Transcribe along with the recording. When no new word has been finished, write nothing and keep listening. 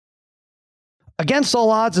Against All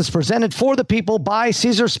Odds is presented for the people by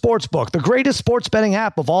Caesar Sportsbook, the greatest sports betting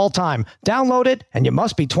app of all time. Download it, and you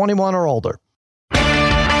must be 21 or older. All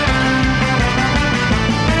right,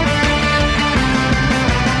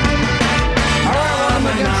 welcome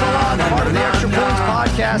to Against All Odds, part of the Extra Points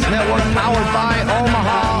Podcast Network, powered by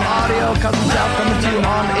Omaha Audio. Cousins out, coming to you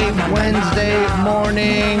on a Wednesday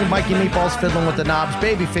morning. Mikey Meatballs fiddling with the knobs.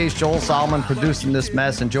 Babyface Joel Solomon producing this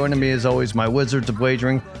mess. And joining me, as always, my wizards of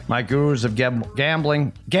wagering, my gurus of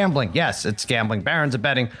gambling. Yes, it's gambling. Barons of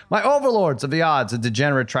betting. My overlords of the odds, a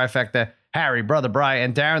degenerate trifecta. Harry, Brother Brian,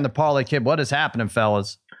 and Darren the Parlay Kid. What is happening,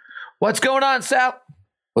 fellas? What's going on, Sal?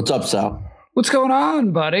 What's up, Sal? What's going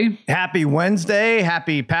on, buddy? Happy Wednesday.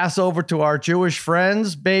 Happy Passover to our Jewish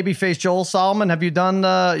friends. Babyface Joel Solomon, have you done,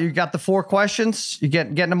 you got the 4 questions? You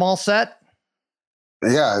getting them all set?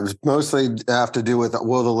 Yeah, it was mostly have to do with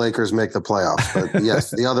will the Lakers make the playoffs? But yes,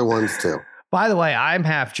 the other ones too. By the way, I'm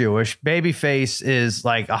half Jewish. Babyface is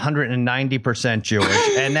like 190%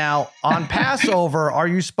 Jewish. And now on Passover, are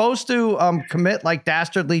you supposed to commit like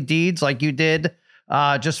dastardly deeds like you did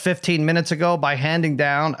just 15 minutes ago by handing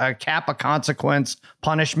down a cap of consequence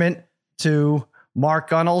punishment to Mark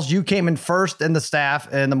Gunnels? You came in first in the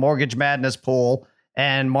staff in the Mortgage Madness pool,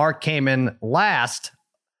 and Mark came in last.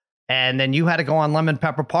 And then you had to go on Lemon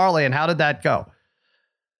Pepper Parlay. And how did that go?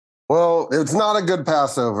 Well, it's not a good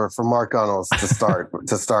Passover for Mark Gunnels to start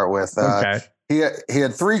with. Okay. He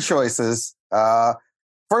had 3 choices.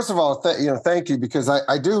 First of all, thank you, because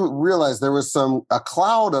I do realize there was a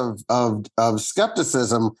cloud of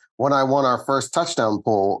skepticism when I won our first touchdown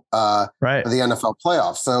pool for the NFL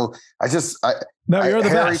playoffs. So you're the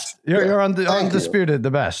best. You're undisputed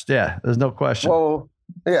the best. Yeah, there's no question. Well,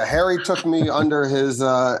 yeah, Harry took me under his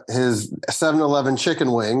 7-Eleven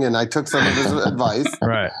chicken wing, and I took some of his advice.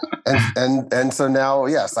 Right. And so now,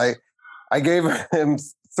 yes, I gave him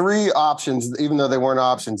 3 options, even though they weren't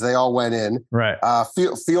options. They all went in. Right.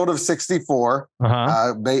 Field of 64.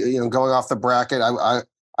 Going off the bracket,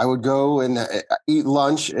 I would go and eat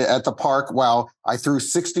lunch at the park while I threw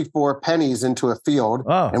 64 pennies into a field,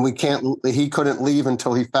 and he couldn't leave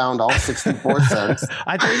until he found all 64 cents.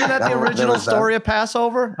 I think isn't that the original story of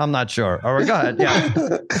Passover? I'm not sure. All right, go ahead. Yeah.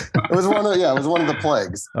 It was one of the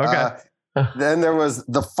plagues. Okay. Then there was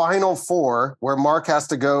the final 4, where Mark has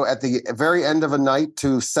to go at the very end of a night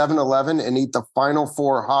to 7-Eleven and eat the final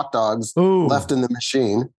 4 hot dogs left in the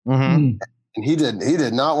machine. Mm-hmm. And he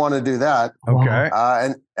did not want to do that. Okay.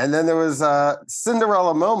 And then there was a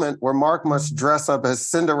Cinderella moment where Mark must dress up as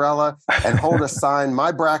Cinderella and hold a sign,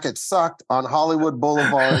 "My bracket sucked," on Hollywood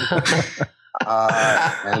Boulevard.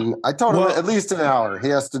 And I told him at least an hour. He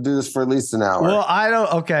has to do this for at least an hour. Well,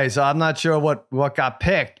 okay, so I'm not sure what got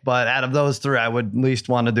picked, but out of those 3, I would at least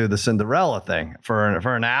want to do the Cinderella thing for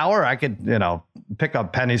an hour. I could, pick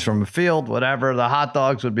up pennies from a field, whatever. The hot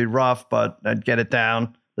dogs would be rough, but I'd get it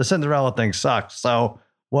down. The Cinderella thing sucks. So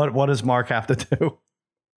what does Mark have to do?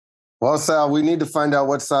 Well, Sal, we need to find out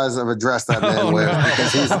what size of a dress that man wears,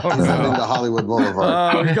 because he's heading to Hollywood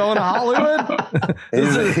Boulevard. He's going to Hollywood?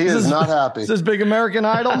 He is not happy. Is this big American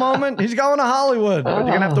Idol moment? He's going to Hollywood, but you're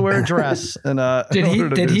going to have to wear a dress. And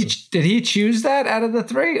did he choose that out of the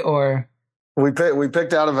 3, or? We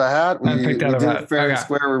picked out of a hat. We did it fair and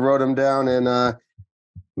square. We wrote him down, and I'm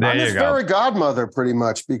his fairy godmother, pretty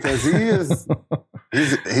much, because he is.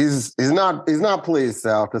 He's not pleased,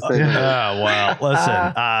 Sal, to say that. Well,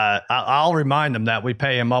 listen, I'll remind him that we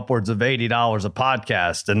pay him upwards of $80 a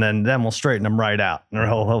podcast, and then we'll straighten him right out, and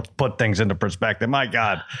he'll put things into perspective. My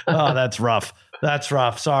God, that's rough. That's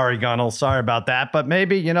rough. Sorry, Gunnel. Sorry about that. But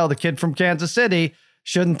maybe the kid from Kansas City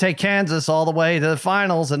shouldn't take Kansas all the way to the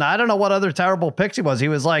finals. And I don't know what other terrible picks he was. He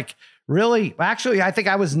was like, really, actually, I think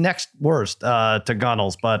I was next worst to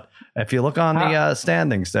Gunnels. But if you look on the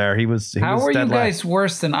standings there, he was. How were you guys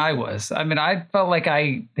worse than I was? I mean, I felt like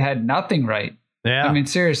I had nothing right. Yeah. I mean,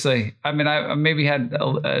 seriously. I mean, I maybe had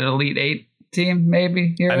an Elite 8 team,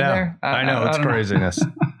 maybe here and there. I know it's craziness.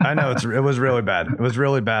 I know it was really bad. It was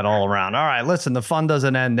really bad all around. All right, listen, the fun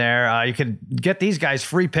doesn't end there. You can get these guys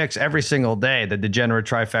free picks every single day. The Degenerate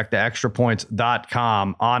Trifecta,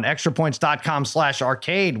 extrapoints.com. On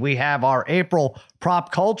extrapoints.com/arcade, we have our April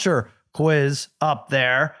prop culture quiz up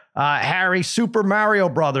there. Harry, Super Mario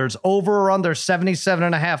Brothers, over or under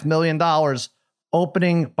 $77.5 million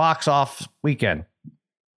opening box office weekend.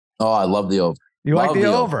 Oh, I love the over. You like the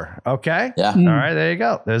over. Okay. Yeah. All right. There you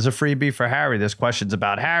go. There's a freebie for Harry. There's questions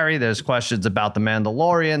about Harry. There's questions about the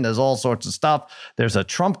Mandalorian. There's all sorts of stuff. There's a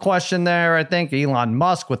Trump question there, I think. Elon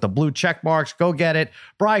Musk with the blue check marks. Go get it.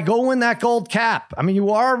 Bri, go win that gold cap. I mean, you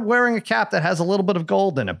are wearing a cap that has a little bit of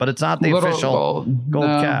gold in it, but it's not the official gold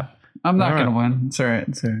cap. I'm not going to win. It's all right.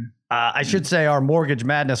 I should say our Mortgage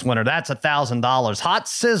Madness winner. That's $1,000. Hot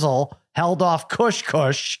Sizzle held off Kush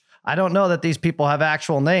Kush. I don't know that these people have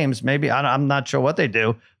actual names. Maybe I'm not sure what they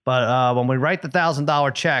do. But when we write the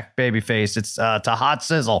 $1,000 check, Babyface, it's to Hot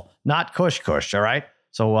Sizzle, not Kush Kush. All right.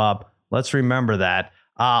 So let's remember that.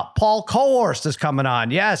 Paul Koehorst is coming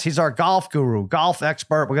on. Yes, he's our golf guru, golf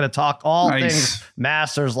expert. We're going to talk all things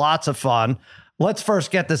Masters. Lots of fun. Let's first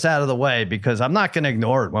get this out of the way because I'm not going to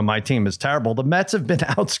ignore it when my team is terrible. The Mets have been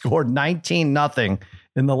outscored 19-0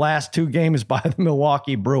 in the last 2 games by the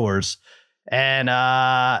Milwaukee Brewers. And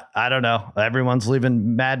I don't know. Everyone's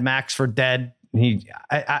leaving Mad Max for dead.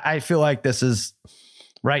 I feel like this is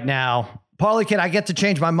right now. Parlay Kid, I get to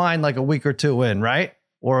change my mind like a week or 2 in, right?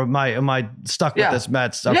 Or am I stuck with this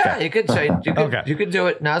Mets? Okay. Yeah, you could change. You could do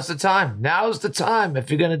it. Now's the time. Now's the time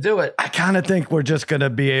if you're going to do it. I kind of think we're just going to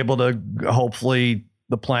be able to, hopefully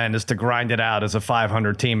the plan is to grind it out as a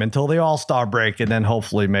 500 team until the All-Star break and then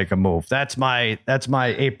hopefully make a move. That's my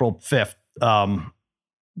April 5th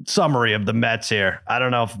summary of the Mets here. I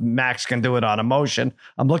don't know if Max can do it on emotion.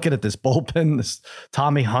 I'm looking at this bullpen, this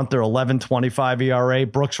Tommy Hunter, 11.25 ERA,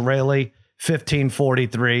 Brooks Raley,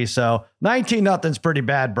 15.43. So 19-0's pretty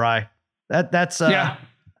bad, Bri. That's I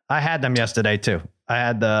had them yesterday too. I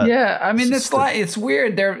had the I mean it's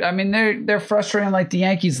weird. They're frustrating like the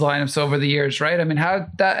Yankees lineups over the years, right? I mean how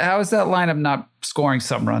is that lineup not scoring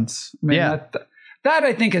some runs? I mean, that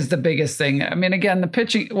I think is the biggest thing. I mean, again, the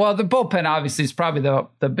pitching, well, the bullpen obviously is probably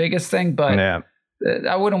the biggest thing, but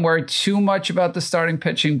I wouldn't worry too much about the starting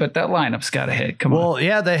pitching, but that lineup's got to hit. Come on. Well,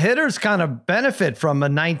 yeah, the hitters kind of benefit from a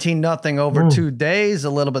 19-0 over 2 days,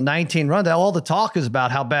 a little bit 19 runs. All the talk is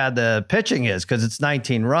about how bad the pitching is because it's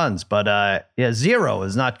 19 runs, but 0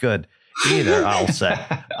 is not good either, I'll say.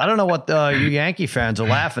 I don't know what you Yankee fans are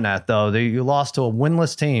laughing at, though. You lost to a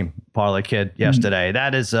winless team, Parlay Kid, yesterday.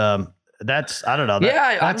 That is... That's, I don't know.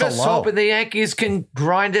 I'm just hoping the Yankees can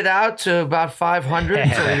grind it out to about 500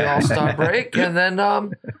 until the All-Star break and then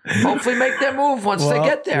hopefully make their move once they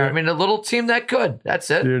get there. I mean, a little team that could.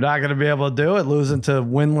 That's it. You're not going to be able to do it losing to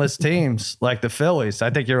winless teams like the Phillies.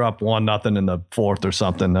 I think you're up 1-0 in the 4th or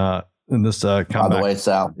something in this comeback. By the way,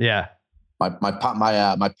 Sal. Yeah. My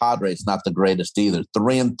Padres not the greatest either.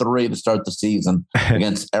 3-3 to start the season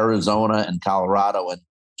against Arizona and Colorado. And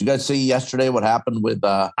did you guys see yesterday what happened with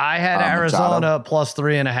I had Arizona Machado? Plus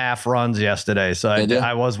 3.5 runs yesterday, so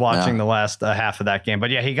I was watching the last half of that game. But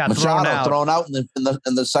yeah, he got thrown out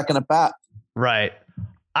in the second at bat. Right.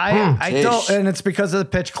 I don't, and it's because of the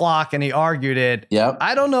pitch clock, and he argued it. Yeah.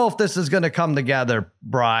 I don't know if this is going to come together,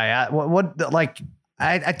 Bri. I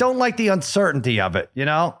don't like the uncertainty of it. You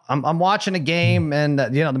know, I'm watching a game, and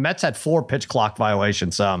the Mets had 4 pitch clock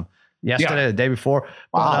violations. Yesterday, the day before.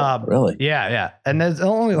 Wow, really? Yeah. And there's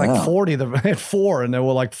only 40. They had 4, and there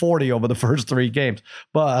were 40 over the first 3 games,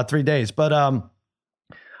 3 days. But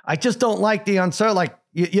I just don't like the uncertainty.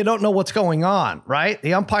 You don't know what's going on, right?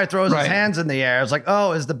 The umpire throws his hands in the air. It's like,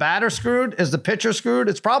 oh, is the batter screwed? Is the pitcher screwed?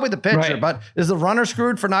 It's probably the pitcher, but is the runner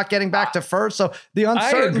screwed for not getting back to first? So the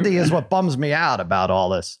uncertainty is what bums me out about all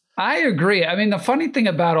this. I agree. I mean, the funny thing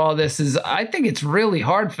about all this is I think it's really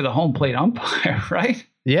hard for the home plate umpire, right?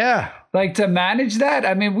 Yeah. To manage that.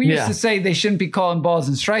 I mean, we used to say they shouldn't be calling balls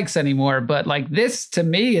and strikes anymore, but this to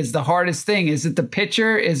me is the hardest thing. Is it the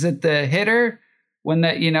pitcher? Is it the hitter? When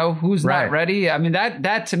who's not ready? I mean,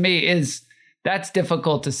 that to me that's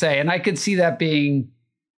difficult to say. And I could see that being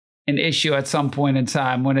an issue at some point in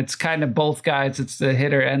time when it's kind of both guys. It's the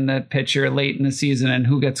hitter and the pitcher late in the season and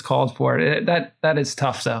who gets called for it. That is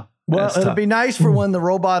tough though. Well, it'll be nice for when the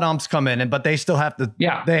robot umps come in, but they still have to.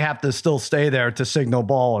 Yeah. They have to still stay there to signal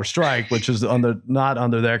ball or strike, which is not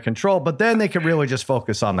under their control. But then they can really just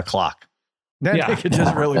focus on the clock. Then they could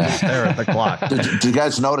just really just stare at the clock. Did you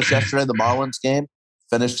guys notice yesterday the Marlins game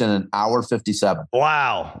finished in 1:57?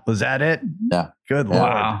 Wow, was that it? Yeah. Good Lord.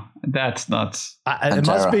 Wow, that's nuts.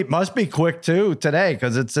 It must be quick too today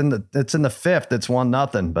because it's in the 5th. It's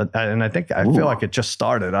 1-0, but I feel like it just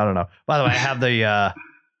started. I don't know. By the way, I have the.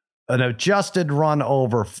 An adjusted run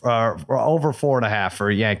over 4.5 for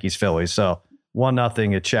Yankees Phillies. So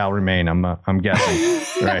 1-0 it shall remain. I'm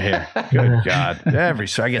guessing right here. Good God.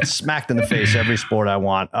 I get smacked in the face every sport I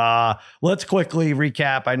want. Let's quickly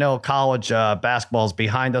recap. I know college basketball's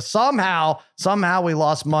behind us. Somehow we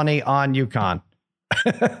lost money on UConn.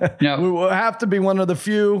 We will have to be one of the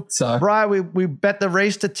few. Brian, we bet the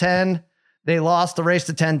race to 10. They lost the race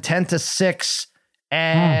to 10-6.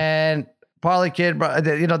 And Parlay Kid,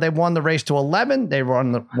 they won the race to 11. They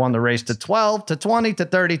won the race to 12, to 20, to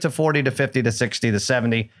 30, to 40, to 50, to 60, to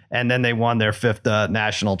 70. And then they won their 5th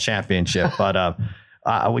national championship. But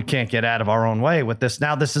we can't get out of our own way with this.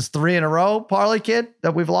 Now, this is 3 in a row, Parlay Kid,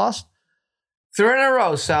 that we've lost? 3 in a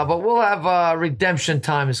row, Sal, but we'll have redemption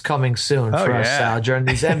time is coming soon for us, Sal, during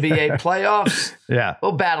these NBA playoffs. Yeah.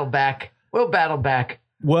 We'll battle back.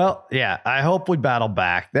 Well, yeah, I hope we battle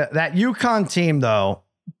back. That UConn team, though,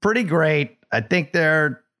 pretty great. I think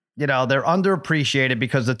they're underappreciated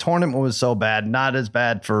because the tournament was so bad, not as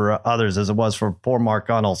bad for others as it was for poor Mark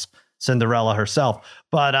Gunnels, Cinderella herself.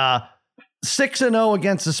 But 6-0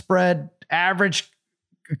 against the spread,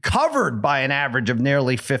 covered by an average of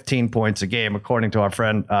nearly 15 points a game, according to our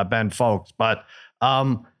friend Ben Folks. But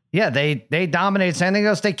they dominated. San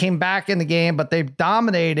Diego State came back in the game, but they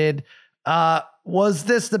dominated. Was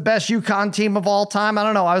this the best UConn team of all time? I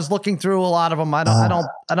don't know. I was looking through a lot of them. I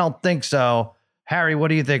don't think so. Harry, what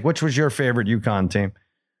do you think? Which was your favorite UConn team?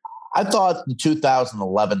 I thought the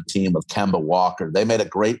 2011 team with Kemba Walker, they made a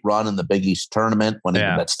great run in the Big East tournament when he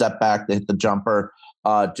did that step back, they hit the jumper.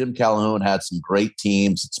 Jim Calhoun had some great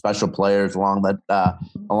teams, special players along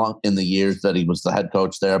in the years that he was the head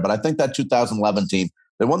coach there. But I think that 2011 team,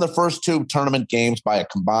 they won the first 2 tournament games by a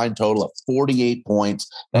combined total of 48 points.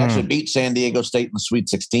 They actually beat San Diego State in the Sweet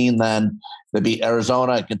 16 then. They beat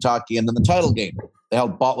Arizona and Kentucky. And then the title game, they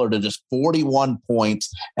held Butler to just 41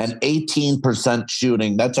 points and 18%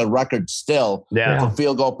 shooting. That's a record still for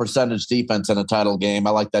field goal percentage defense in a title game.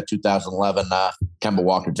 I like that 2011 Kemba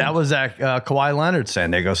Walker team. That was that Kawhi Leonard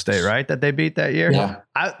San Diego State, right? That they beat that year? Yeah.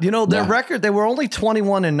 Their record, they were only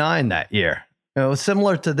 21-9 that year. It was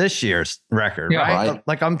similar to this year's record, right?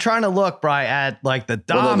 Like I'm trying to look, Bri, at like the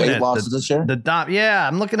dominant. 8 losses this year?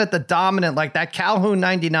 I'm looking at the dominant, like that Calhoun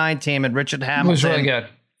 99 team and Richard Hamilton. It was really good.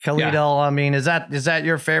 Khalid I mean, is that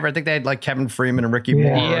your favorite? I think they had like Kevin Freeman and Ricky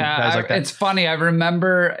Moore. Yeah, guys like that. It's funny. I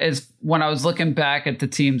remember when I was looking back at the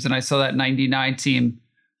teams and I saw that 99 team,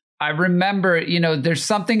 I remember, there's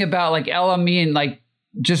something about like El Amin, like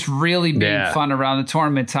just really being fun around the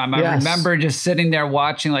tournament time. I remember just sitting there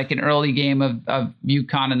watching like an early game of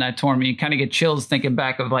UConn in that tournament. You kind of get chills thinking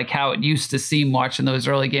back of like how it used to seem watching those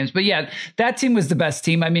early games. But yeah, that team was the best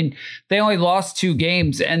team. I mean, they only lost 2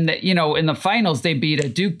 games and in the finals, they beat a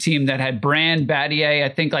Duke team that had Brand, Battier. I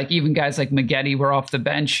think like even guys like Maggette were off the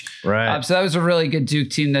bench. Right. So that was a really good Duke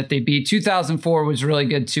team that they beat. 2004 was really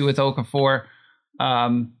good too with Okafor.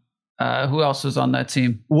 Who else was on that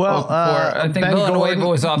team? Well, I think Villanueva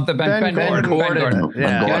was off the bench.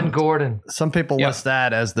 Ben Gordon. Some people list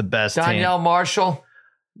that as the best Donnell team. Marshall.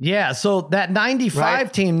 Yeah, so that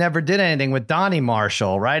 95 team never did anything with Donnie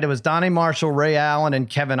Marshall, right? It was Donnie Marshall, Ray Allen, and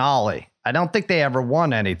Kevin Ollie. I don't think they ever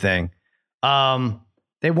won anything.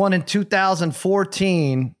 They won in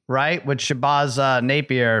 2014, right, with Shabazz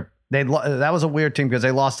Napier. That was a weird team because they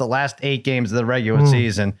lost the last 8 games of the regular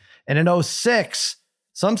season. And in 2006,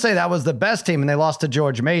 some say that was the best team, and they lost to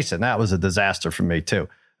George Mason. That was a disaster for me, too,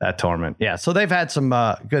 that tournament. Yeah, so they've had some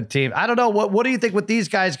good teams. I don't know. What do you think with these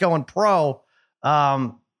guys going pro?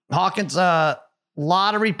 Hawkins,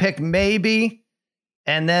 lottery pick maybe,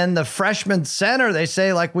 and then the freshman center, they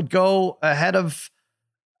say, like, would go ahead of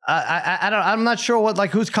I'm not sure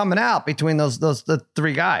who's coming out between the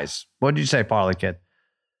 3 guys. What did you say, Parlay Kid?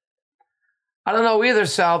 I don't know either,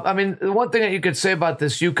 Sal. I mean, the one thing that you could say about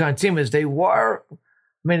this UConn team is they are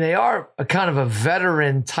a kind of a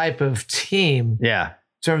veteran type of team. Yeah. In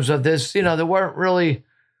terms of this, there weren't really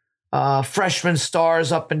freshman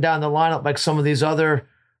stars up and down the lineup like some of these other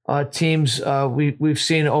teams we've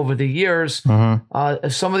seen over the years. Mm-hmm.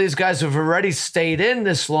 Some of these guys have already stayed in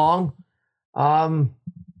this long.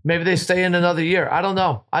 Maybe they stay in another year. I don't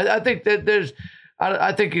know. I think that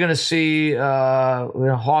I think you're going to see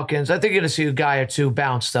Hawkins. I think you're going to see a guy or 2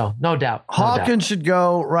 bounce, though. No doubt. Hawkins should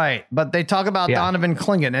go, right. But they talk about Donovan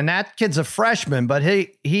Clingan, and that kid's a freshman, but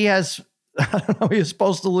he has, I don't know, he's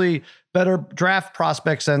supposed to lead better draft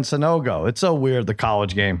prospects than Sanogo. It's so weird, the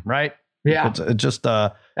college game, right? Yeah. It's just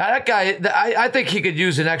that guy, I think he could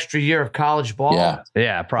use an extra year of college ball.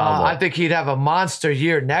 Yeah, probably. I think he'd have a monster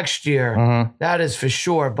year next year. Mm-hmm. That is for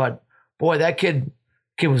sure. But boy, that kid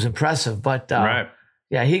was impressive. But right.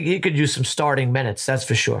 Yeah, he could use some starting minutes. That's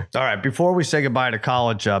for sure. All right. Before we say goodbye to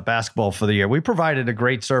college basketball for the year, we provided a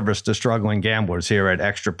great service to struggling gamblers here at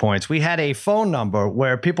Extra Points. We had a phone number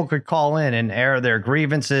where people could call in and air their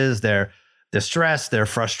grievances, their distress, their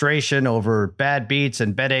frustration over bad beats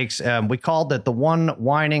and bet aches. We called it the One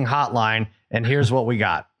Whining Hotline, and here's what we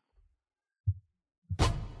got.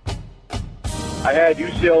 I had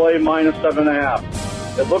UCLA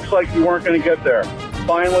 -7.5. It looks like we weren't going to get there.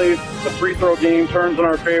 Finally, the free throw game turns in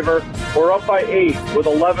our favor. We're up by 8 with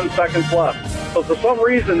 11 seconds left. So for some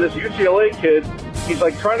reason, this UCLA kid He's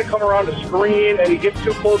like trying to come around the screen, and he gets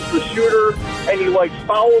too close to the shooter, and he like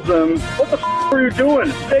fouls him. What the f*** are you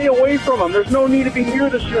doing? Stay away from him. There's no need to be near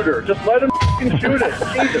the shooter. Just let him shoot it.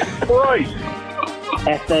 Jesus Christ.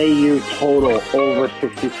 FAU total over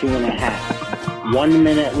 62.5. 1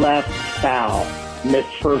 minute left, foul.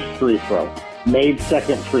 Missed first free throw. Made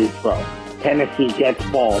second free throw. Tennessee gets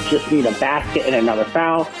ball. Just need a basket and another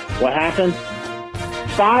foul. What happens?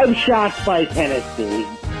 5 shots by Tennessee.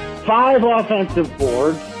 5 offensive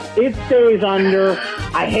boards. It stays under.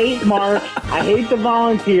 I hate March. I hate the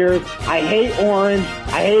Volunteers. I hate Orange.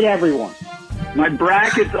 I hate everyone. My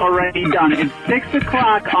bracket's already done. It's 6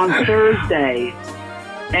 o'clock on Thursday,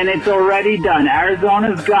 and it's already done.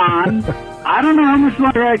 Arizona's gone. I don't know how much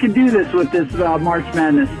longer I can do this with this March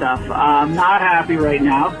Madness stuff. I'm not happy right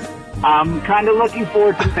now. I'm kind of looking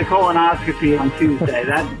forward to my colonoscopy on Tuesday.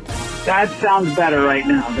 That sounds better right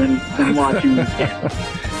now than watching this game.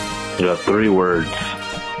 You got 3 words.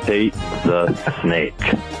 Hate the snake.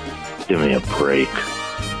 Give me a break.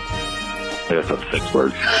 I guess that's 6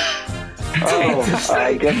 words.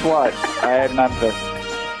 Guess what? I had Memphis.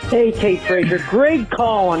 Hey, Tate Frazier. Great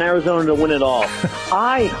call on Arizona to win it all.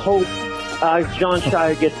 I hope John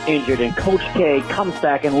Shire gets injured and Coach K comes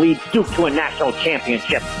back and leads Duke to a national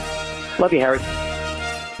championship. Love you, Harry.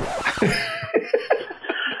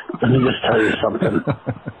 Let me just tell you something.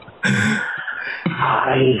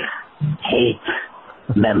 I hate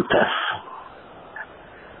Memphis.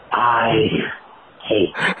 I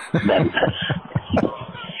hate Memphis.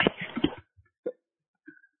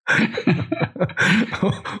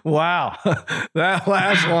 Wow, that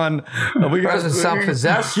last one. We got to sound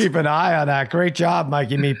possessed. Keep an eye on that. Great job,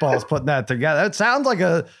 Mikey Meatballs, putting that together. It sounds like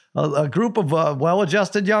a group of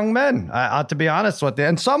well-adjusted young men. To be honest with you,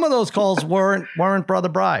 and some of those calls weren't Brother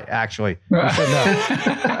Bry. Actually,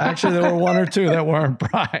 actually, there were 1 or 2 that weren't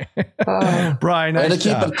Bry. Bry, nice way to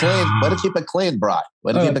job. keep it clean. Way to keep it clean, Bry.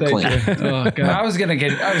 Way to keep it clean. Oh, God. I was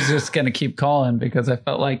just gonna keep calling because I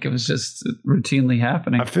felt like it was just routinely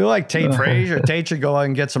happening. I feel like Tate should go out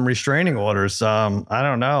and get some restraining orders. I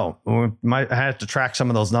don't know. We might have to track some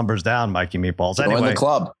of those numbers down, Mikey Meatballs. Anyway, join the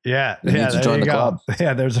club. Yeah, you need to join the club.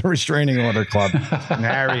 Yeah, there's a restraining order club.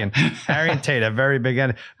 Harry and Tate have very big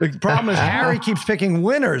end. The problem is Harry keeps picking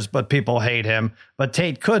winners, but people hate him. But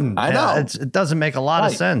Tate couldn't. I know. It doesn't make a lot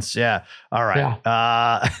of sense. Yeah. All right.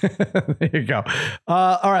 Yeah. There you go.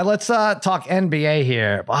 All right. Let's talk NBA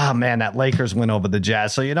here. Oh, man, that Lakers win over the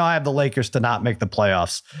Jazz. So, I have the Lakers to not make the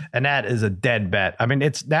playoffs, and that is a dead bet. I mean,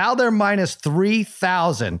 it's now they're minus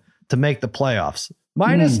 3,000 to make the playoffs.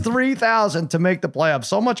 Minus 3,000 to make the playoffs.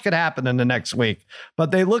 So much could happen in the next week,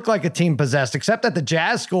 but they look like a team possessed, except that the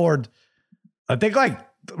Jazz scored, I think, like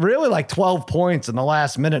 12 points in the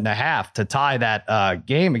last minute and a half to tie that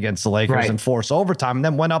game against the Lakers and force overtime, and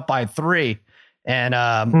then went up by 3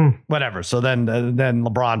 and whatever. So then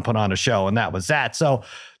LeBron put on a show, and that was that. So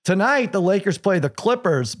tonight, the Lakers play the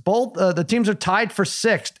Clippers. Both the teams are tied for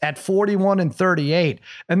 6th at 41 and 38.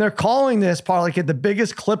 And they're calling this, Parlay Kid, the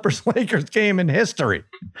biggest Clippers-Lakers game in history.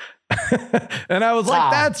 And I was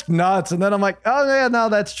like, that's nuts. And then I'm like, oh, yeah, no,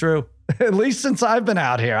 that's true. At least since I've been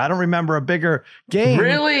out here. I don't remember a bigger game.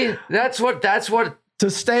 Really? That's what to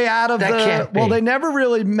stay out of well, they never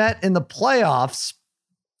really met in the playoffs,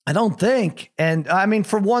 I don't think. And I mean,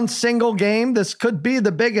 for one single game, this could be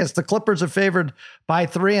the biggest. The Clippers are favored by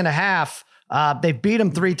 3.5. They beat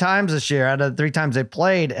them 3 times this year out of the 3 times they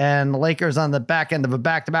played, and the Lakers on the back end of a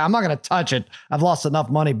back-to-back. I'm not going to touch it. I've lost enough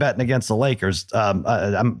money betting against the Lakers.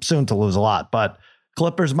 I'm soon to lose a lot, but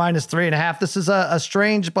Clippers minus 3.5. This is a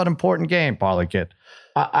strange but important game, Parlay Kid.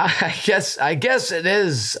 I guess it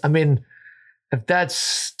is. I mean, if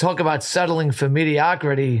that's talk about settling for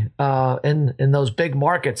mediocrity in those big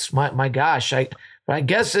markets, my gosh, I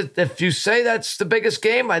guess if you say that's the biggest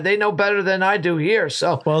game, they know better than I do here.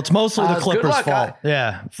 So, well, it's mostly the Clippers' fault.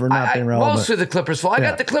 For not being relevant. Mostly the Clippers' fault. I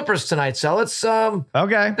got the Clippers tonight, so let's. Okay.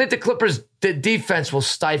 I think the Clippers' defense will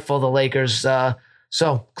stifle the Lakers.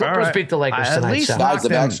 So Clippers beat the Lakers tonight. At least guys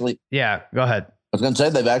have actually. Yeah, go ahead. I was going to say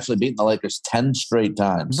they've actually beaten the Lakers 10 straight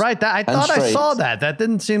times. Right. I thought straight. I saw that. That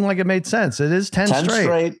didn't seem like it made sense. It is 10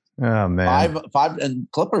 straight. Oh, man. 5 and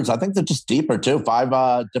Clippers, I think they're just deeper, too.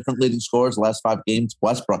 5 different leading scores the last 5 games.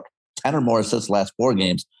 Westbrook, 10 or more assists the last 4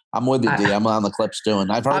 games. I'm with you, D. I'm on the Clips, too.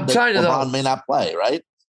 And I've heard that LeBron may not play, right?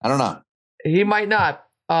 I don't know. He might not.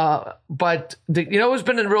 But who's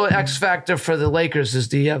been a real X factor for the Lakers is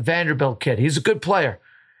the Vanderbilt kid. He's a good player.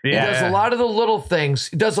 Yeah. He does a lot of the little things.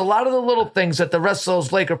 He does a lot of the little things that the rest of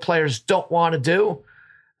those Laker players don't want to do.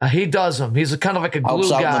 He does them. He's kind of like a glue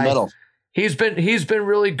guy. In the middle. He's been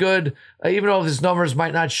really good, even though his numbers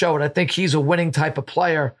might not show it. I think he's a winning type of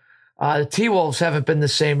player. The T-Wolves haven't been the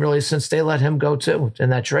same really since they let him go too in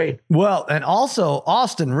that trade. Well, and also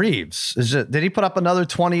Austin Reeves, did he put up another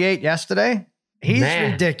 28 yesterday? He's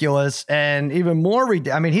ridiculous, and even more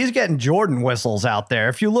ridiculous. I mean, he's getting Jordan whistles out there.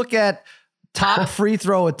 If you look at top free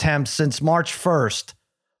throw attempts since March 1st,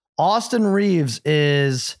 Austin Reeves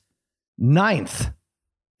is 9th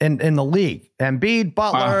in the league. Embiid,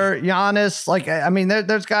 Butler, Giannis,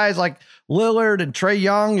 there's guys like Lillard and Trae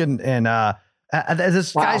Young and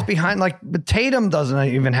there's guys behind, but Tatum doesn't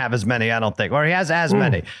even have as many, I don't think, or he has as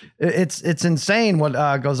many. It's insane what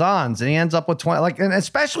goes on. And he ends up with 20, and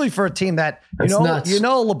especially for a team that,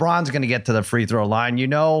 LeBron's going to get to the free throw line.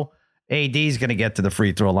 AD's going to get to the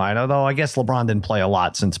free throw line, although I guess LeBron didn't play a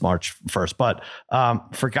lot since March 1st. But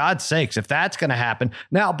for God's sakes, if that's going to happen.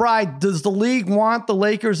 Now, Bri, does the league want the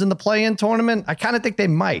Lakers in the play-in tournament? I kind of think they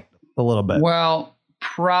might a little bit. Well,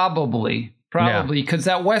 probably because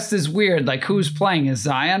that West is weird. Like, who's playing? Is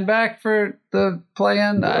Zion back for the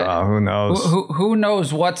play-in? Who knows? Who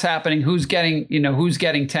knows what's happening? Who's getting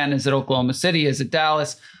 10? Is it Oklahoma City? Is it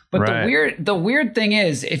Dallas? But the weird thing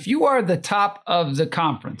is, if you are the top of the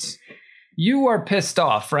conference, you are pissed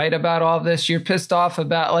off, right, about all this. You're pissed off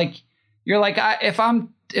about if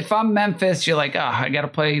I'm Memphis, you're like, I got to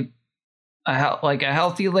play a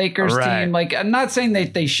healthy Lakers team. Like, I'm not saying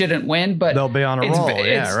that they shouldn't win, but they'll be on a roll.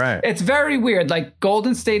 It's very weird. Like,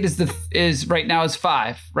 Golden State is right now is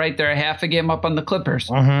 5, right? They're a half a game up on the Clippers,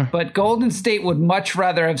 but Golden State would much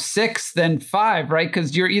rather have 6 than 5, right?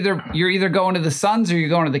 Because you're either going to the Suns or you're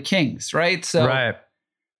going to the Kings, right? So,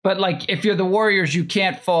 but like, if you're the Warriors, you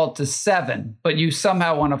can't fall to 7, but you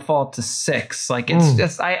somehow want to fall to 6. Like, it's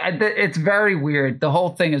just, it's very weird. The whole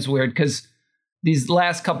thing is weird because these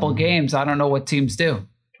last couple of games, I don't know what teams do,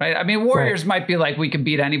 right? I mean, Warriors might be like, we can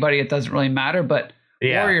beat anybody. It doesn't really matter, but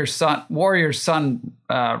Warriors Sun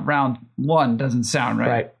round 1 doesn't sound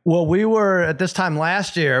right. Well, we were at this time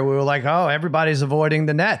last year, we were like, oh, everybody's avoiding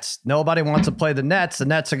the Nets. Nobody wants to play the Nets. The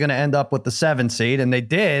Nets are going to end up with the 7 seed. And they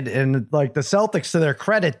did. And like, the Celtics, to their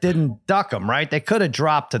credit, didn't duck them, right? They could have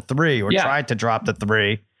dropped to 3 or tried to drop to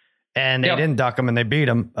 3, and they didn't duck them, and they beat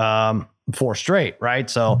them 4 straight, right?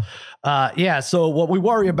 So, so what we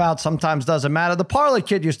worry about sometimes doesn't matter. The Parlay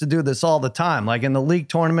Kid used to do this all the time. Like, in the league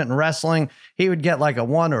tournament in wrestling, he would get like a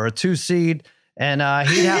 1 or a 2 seed, and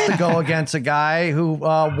he'd have to go against a guy who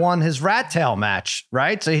won his rat tail match,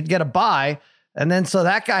 right? So he'd get a bye, and then so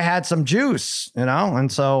that guy had some juice, and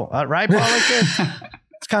so, right, Parlay Kid?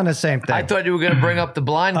 It's kind of the same thing. I thought you were going to bring up the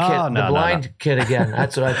blind kid, kid again.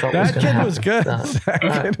 That's what I thought. That kid was good.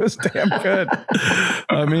 That kid was damn good.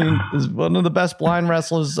 I mean, he's one of the best blind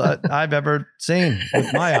wrestlers I've ever seen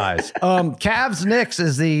with my eyes. Cavs Knicks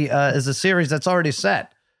is a series that's already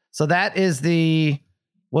set. So that is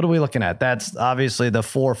what are we looking at? That's obviously the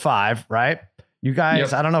 4-5, right? You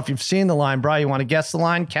guys, I don't know if you've seen the line, bro. You want to guess the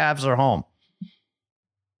line? Cavs are home.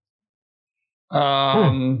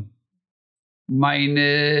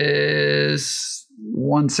 Minus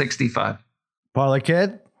 165. Parlay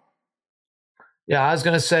Kid? Yeah, I was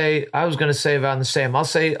gonna say around the same. I'll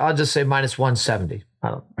just say minus 170.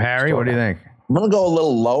 Harry, what do you think? I'm gonna go a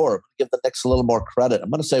little lower, give the Knicks a little more credit. I'm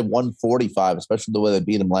gonna say 145, especially the way they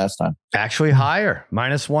beat him last time. Actually higher,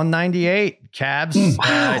 minus 198. Cavs,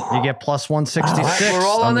 you get plus 166. Right, we're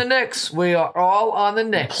all on the Knicks. We are all on the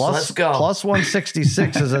Knicks. Let's go. Plus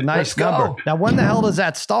 166 is a nice number. Now, when the hell does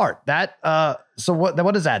that start? So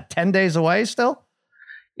what is that? 10 days away still?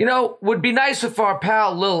 Would be nice if our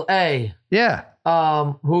pal Lil A. Yeah.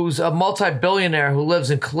 Who's a multi-billionaire who lives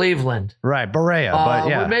in Cleveland. Right, Berea, but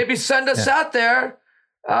would maybe send us out there,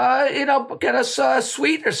 get us a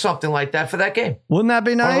suite or something like that for that game. Wouldn't that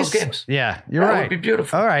be nice? Those games. Yeah, you're right. It would be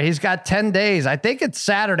beautiful. All right, he's got 10 days. I think it's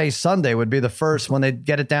Saturday, Sunday would be the first when they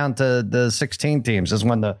get it down to the 16 teams is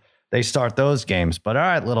when they start those games. But all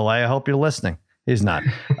right, Little A, I hope you're listening. He's not.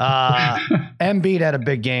 Embiid had a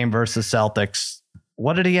big game versus Celtics.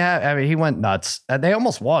 What did he have? I mean, he went nuts. They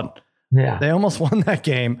almost won. Yeah. They almost won that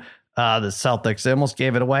game. The Celtics, they almost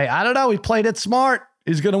gave it away. I don't know. He played it smart.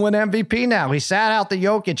 He's going to win MVP now. He sat out the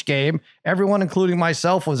Jokic game. Everyone, including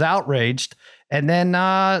myself, was outraged. And then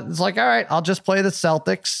it's like, all right, I'll just play the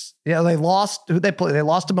Celtics. They lost. Who they play? They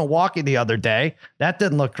lost to Milwaukee the other day. That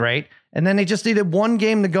didn't look great. And then he just needed one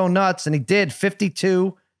game to go nuts. And he did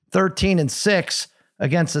 52, 13, and 6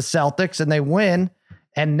 against the Celtics. And they win.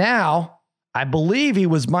 And now, I believe he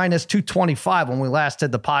was minus 225 when we last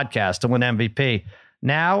did the podcast to win MVP.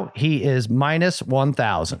 Now he is minus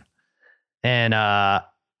 1,000. And I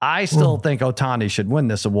still think Ohtani should win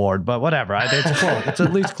this award, but whatever. I think it's close. It's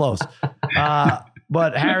at least close.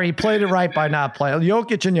 But Harry played it right by not playing.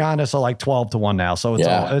 Jokic and Giannis are like 12-1 now, so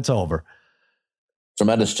it's over.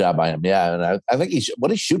 Tremendous job by him. Yeah. And I think what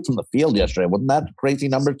did he shoot from the field yesterday? Wasn't that crazy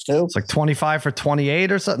number too? It's like 25 for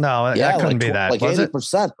 28 or something. No, that couldn't be that. Like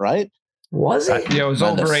 80%, right? Was it? Yeah, it was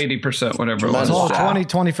over 80%, whatever it was. Oh,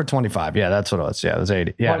 20 for 25. Yeah, that's what it was. Yeah, it was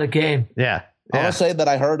 80. Yeah. What a game. Yeah. I want to say that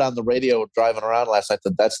I heard on the radio driving around last night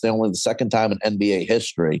that that's the second time in NBA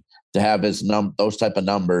history to have those type of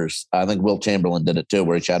numbers. I think Wilt Chamberlain did it too,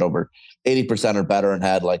 where he shot over 80% or better and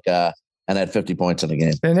had had 50 points in a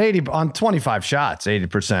game. And 80 on 25 shots,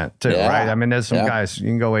 80% too, right? I mean, there's some guys you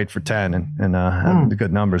can go 8 for 10 and have the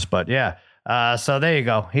good numbers, but yeah. So there you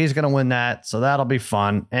go. He's going to win that. So that'll be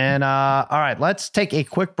fun. And all right, let's take a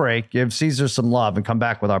quick break, give Caesar some love, and come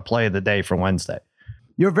back with our play of the day for Wednesday.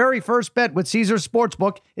 Your very first bet with Caesars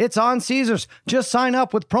Sportsbook, it's on Caesars. Just sign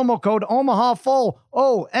up with promo code OMAHAFULL,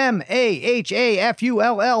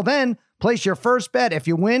 OMAHAFULL. Then place your first bet. If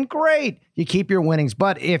you win, great. You keep your winnings.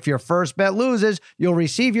 But if your first bet loses, you'll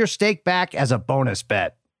receive your stake back as a bonus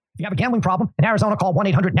bet. If you have a gambling problem in Arizona, call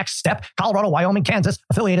 1-800-NEXT-STEP. Colorado, Wyoming, Kansas,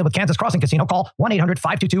 affiliated with Kansas Crossing Casino, call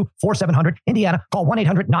 1-800-522-4700. Indiana, call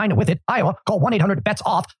 1-800-9-WITH-IT. Iowa, call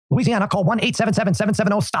 1-800-BETS-OFF. Louisiana, call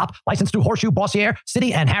 1-877-770-STOP. Licensed through Horseshoe, Bossier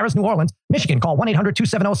City, and Harris, New Orleans. Michigan, call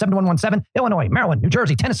 1-800-270-7117. Illinois, Maryland, New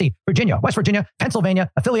Jersey, Tennessee, Virginia, West Virginia,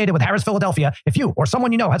 Pennsylvania, affiliated with Harris, Philadelphia. If you or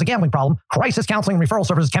someone you know has a gambling problem, crisis counseling and referral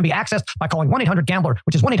services can be accessed by calling 1-800-GAMBLER,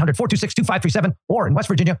 which is 1-800-426-2537, or in West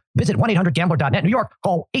Virginia, visit 1-800-GAMBLER.net. New York,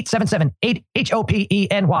 call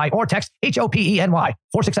 877-8-HOPENY or text HOPENY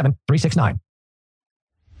 467-369.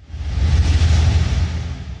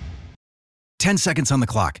 10 seconds on the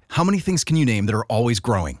clock. How many things can you name that are always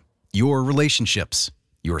growing? Your relationships,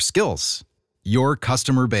 your skills, your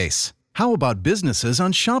customer base. How about businesses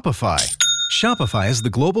on Shopify? Shopify is the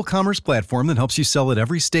global commerce platform that helps you sell at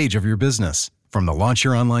every stage of your business. From the launch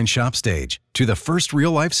your online shop stage, to the first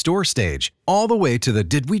real-life store stage, all the way to the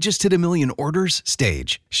did we just hit a million orders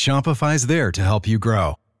stage, Shopify's there to help you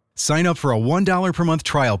grow. Sign up for a $1 per month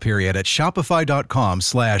trial period at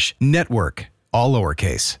shopify.com/network, all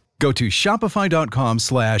lowercase. Go to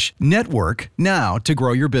shopify.com/network now to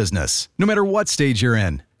grow your business, no matter what stage you're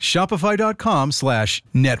in.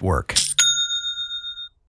 Shopify.com/network.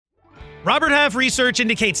 Robert Half research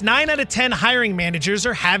indicates 9 out of 10 hiring managers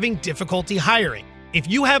are having difficulty hiring. If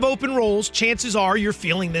you have open roles, chances are you're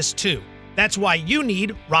feeling this too. That's why you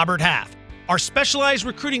need Robert Half. Our specialized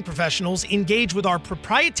recruiting professionals engage with our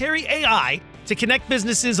proprietary AI to connect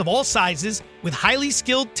businesses of all sizes with highly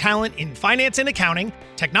skilled talent in finance and accounting,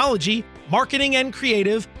 technology, marketing and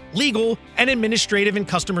creative, legal, and administrative and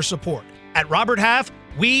customer support. At Robert Half,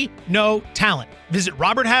 we know talent. Visit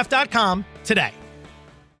roberthalf.com today.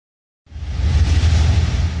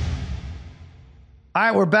 All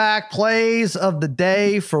right, we're back. Plays of the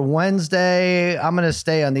day for Wednesday. I'm going to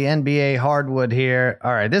stay on the NBA hardwood here.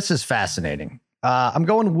 All right, this is fascinating. I'm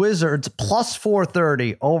going Wizards plus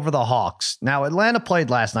 430 over the Hawks. Now, Atlanta played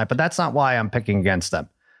last night, but that's not why I'm picking against them.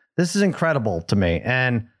 This is incredible to me,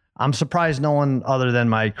 and I'm surprised no one other than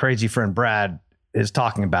my crazy friend Brad is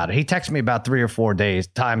talking about it. He texts me about 3 or 4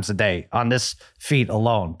 times a day on this feed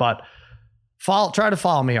alone. But try to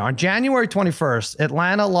follow me here. On January 21st,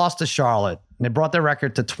 Atlanta lost to Charlotte, and they brought their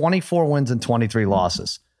record to 24 wins and 23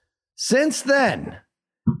 losses. Since then,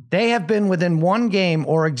 they have been within one game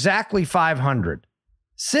or exactly 500.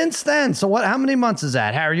 Since then, so how many months is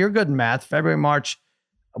that? Harry, you're good in math. February, March.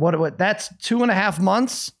 What that's 2.5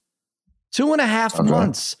 months? 2.5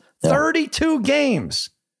 months. Yeah. 32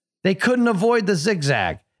 games. They couldn't avoid the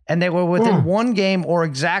zigzag. And they were within one game or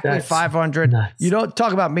exactly 500. Nuts. You don't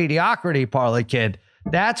talk about mediocrity, Parlay Kid.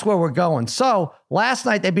 That's where we're going. So last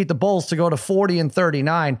night they beat the Bulls to go to 40 and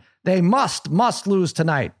 39. They must lose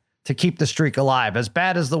tonight to keep the streak alive. As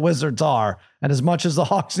bad as the Wizards are, and as much as the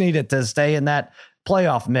Hawks need it to stay in that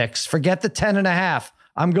playoff mix, forget the 10.5.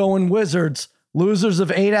 I'm going Wizards. Losers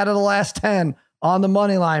of 8 out of the last 10 on the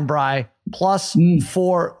money line, Bri. Plus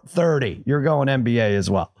 430. You're going NBA as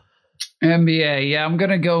well. NBA, yeah, I'm going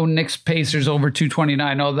to go Knicks Pacers over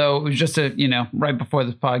 229, although it was just right before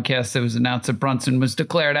this podcast, it was announced that Brunson was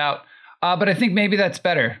declared out. But I think maybe that's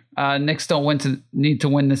better. Knicks don't need to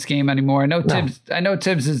win this game anymore. I know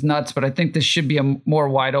Tibbs is nuts, but I think this should be a more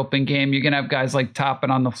wide open game. You're going to have guys like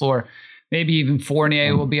Toppin on the floor. Maybe even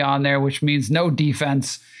Fournier will be on there, which means no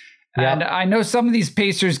defense. Yep. And I know some of these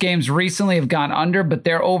Pacers games recently have gone under, but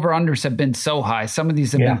their over-unders have been so high. Some of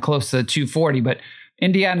these have been close to 240, but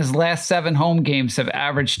Indiana's last 7 home games have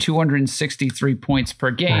averaged 263 points per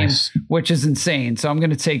game, which is insane. So I'm going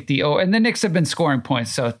to take and the Knicks have been scoring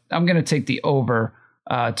points. So I'm going to take the over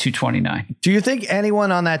 229. Do you think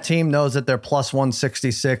anyone on that team knows that they're plus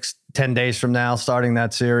 166 10 days from now starting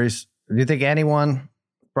that series? Do you think anyone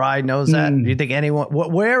Brian knows that? Do you think anyone,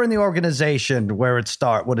 where in the organization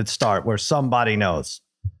would it start, where somebody knows?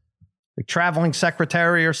 Like traveling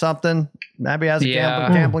secretary or something? Maybe has a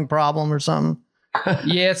gambling problem or something?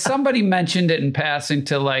 Yeah, somebody mentioned it in passing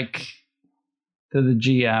to the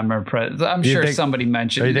GM or president. I'm sure somebody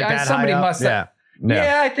mentioned it. Somebody must have.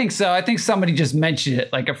 Yeah, I think so. I think somebody just mentioned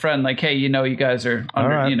it, like a friend, like, hey, you guys are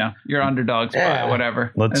you're underdogs,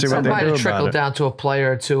 whatever. Let's see what they do. Might have trickled down to a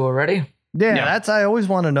player or two already. Yeah, I always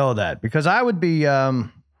want to know that, because I would be, I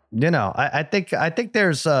think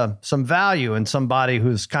there's some value in somebody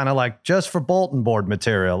who's kind of like just for bulletin board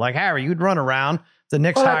material. Like Harry, you'd run around. The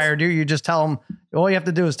Knicks hired you. You just tell them. All you have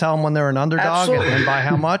to do is tell them when they're an underdog and by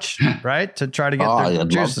how much, right? To try to get their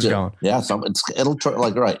juices going. Yeah, it'll it's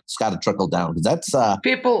got to trickle down, because that's still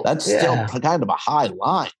kind of a high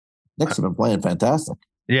line. Knicks have been playing fantastic.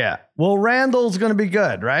 Yeah. Well, Randall's going to be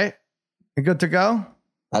good, right? You good to go?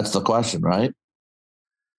 That's the question, right?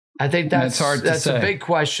 I think that's hard. That's a big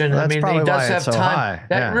question. Well, I mean, he does have time. High.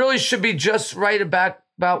 That really should be just right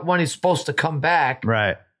about when he's supposed to come back.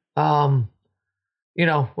 Right. Will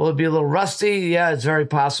it be a little rusty? Yeah, it's very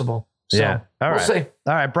possible. So, All right. We'll see.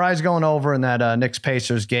 All right. Bry's going over in that Knicks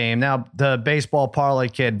Pacers game. Now, the baseball parlay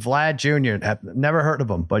kid, Vlad Jr., I've never heard of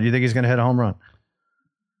him, but you think he's going to hit a home run?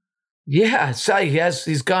 Yeah,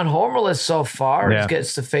 he's gone homerless so far. Yeah. He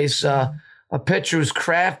gets to face a pitcher who's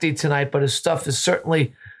crafty tonight, but his stuff is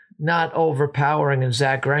certainly not overpowering in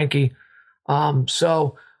Zach Greinke.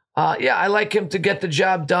 I like him to get the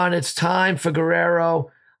job done. It's time for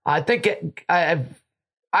Guerrero. I think I've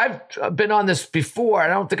been on this before. I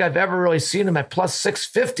don't think I've ever really seen him at plus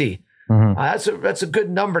 650. Mm-hmm. That's a good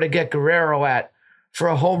number to get Guerrero at for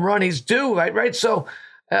a home run. He's due, right? So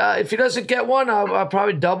if he doesn't get one, I'll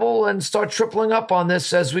probably double and start tripling up on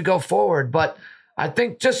this as we go forward. But I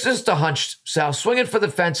think just a hunch, Sal, swinging for the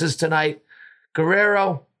fences tonight.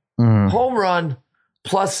 Guerrero, home run,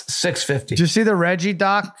 plus 650. Did you see the Reggie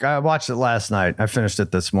doc? I watched it last night. I finished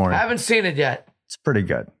it this morning. I haven't seen it yet. It's pretty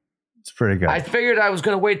good. I figured I was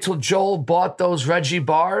going to wait till Joel bought those Reggie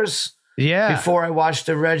bars. Yeah. Before I watched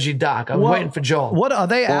the Reggie doc. I'm waiting for Joel. What are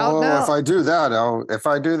they out now? If I do that,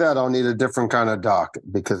 I'll need a different kind of doc,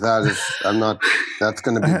 because that's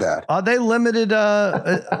going to be bad. Are they limited?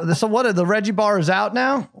 So what are the Reggie bars out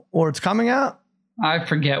now, or it's coming out? I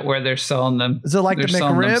forget where they're selling them. Is it like the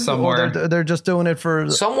McRib, or they're just doing it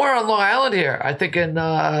for somewhere on Long Island here? I think in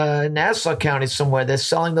Nassau County somewhere they're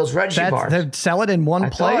selling those Reggie bars. They sell it in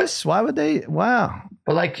one place. Why would they? Wow.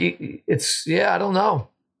 But I don't know.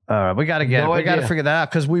 All right, we got to figure that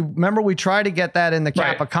out, because we tried to get that in the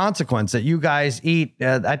Cap of Consequence that you guys eat.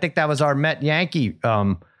 I think that was our Met Yankee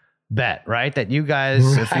bet, right? That you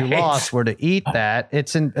guys, if you lost, were to eat that.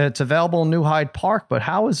 It's available in New Hyde Park, but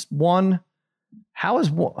how are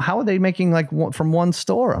they making from one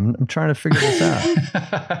store? I'm trying to figure this out.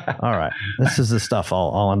 All right, this is the stuff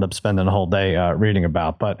I'll end up spending a whole day reading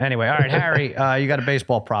about. But anyway, all right, Harry, you got a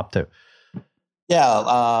baseball prop too?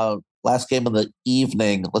 Yeah. Last game of the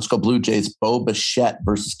evening. Let's go Blue Jays. Bo Bichette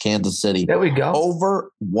versus Kansas City. There we go.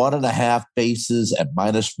 Over 1.5 bases at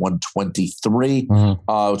minus 123. Mm-hmm. It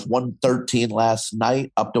was 113 last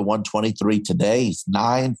night, up to 123 today. He's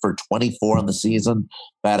 9 for 24 in the season,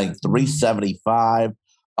 batting .375.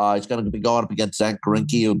 He's going to be going up against Zach Greinke.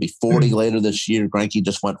 He'll be 40 later this year. Greinke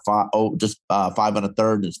just went 5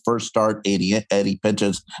 1/3 in his first start, 80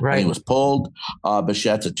 pitches. Right. And he was pulled.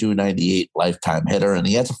 Bichette's a .298 lifetime hitter, and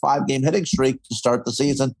he has a 5-game hitting streak to start the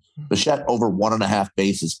season. Bichette over 1.5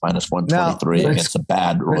 bases, minus 123 against a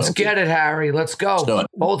bad Royalty. Let's get it, Harry. Let's go. Let's do it.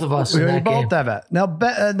 Both of us. We both have it.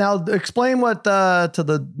 Now explain what to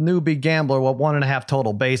the newbie gambler what 1.5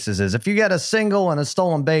 total bases is. If you get a single and a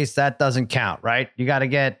stolen base, that doesn't count, right? You got to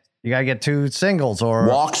get 2 singles, or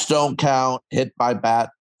walks don't count. Hit by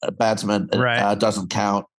batsman doesn't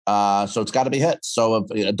count. So it's got to be hits. So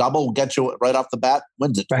if a double will get you right off the bat,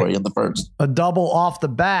 wins it for you in the first. A double off the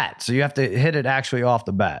bat. So you have to hit it actually off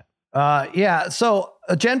the bat. So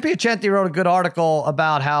Jen Piacenti wrote a good article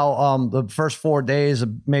about how the first 4 days of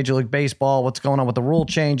Major League Baseball, what's going on with the rule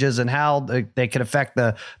changes and how they could affect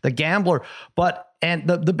the gambler. And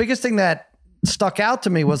the biggest thing that stuck out to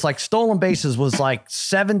me was stolen bases was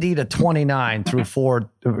 70 to 29 through 4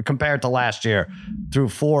 compared to last year through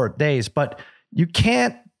 4 days. But you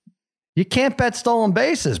can't bet stolen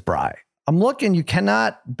bases, Bri. I'm looking. You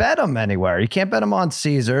cannot bet them anywhere. You can't bet them on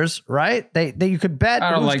Caesars, right? You could bet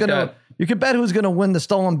you could bet who's gonna win the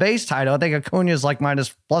stolen base title. I think Acuna's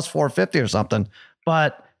plus 450 or something.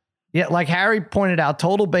 But yeah, like Harry pointed out,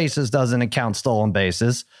 total bases doesn't count stolen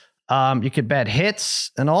bases. You could bet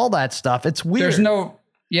hits and all that stuff. It's weird.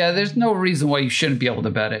 There's no reason why you shouldn't be able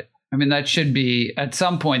to bet it. I mean, that should be at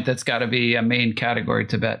some point. That's got to be a main category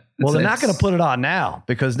to bet. Well, they're not going to put it on now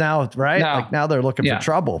because now, right? No. Like now they're looking for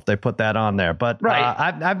trouble if they put that on there. But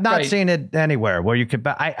I've not seen it anywhere where you could.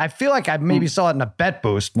 I feel like I maybe saw it in a Bet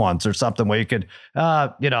Boost once or something where you could,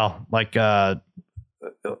 whatever,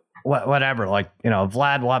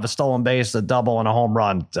 Vlad will have a stolen base, a double, and a home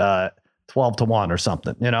run, 12-1 or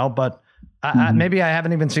something, But maybe I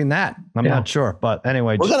haven't even seen that. I'm not sure. But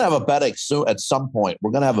anyway, we're going to have a betting soon at some point.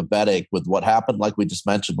 We're going to have a betting with what happened, like we just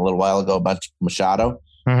mentioned a little while ago about Machado.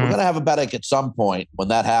 We're going to have a betting at some point when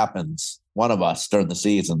that happens. One of us during the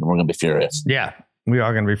season, we're going to be furious. Yeah, we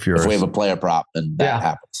are going to be furious. If we have a player prop and that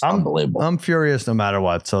happens. Unbelievable. I'm furious no matter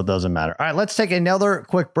what, so it doesn't matter. All right, let's take another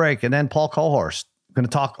quick break, and then Paul Koehorst going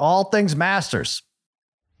to talk all things Masters.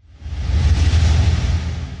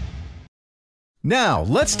 Now,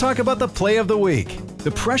 let's talk about the play of the week. The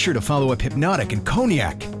pressure to follow up Hypnotic and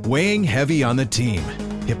Cognac, weighing heavy on the team.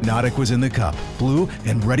 Hypnotic was in the cup, blue,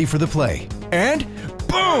 and ready for the play. And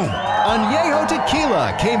boom! Añejo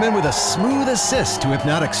Tequila came in with a smooth assist to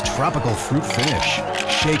Hypnotic's tropical fruit finish.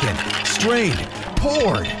 Shaken, strained,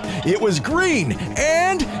 poured. It was green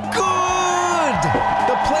and good!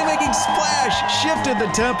 The playmaking splash shifted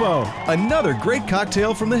the tempo. Another great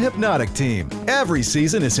cocktail from the Hypnotic team. Every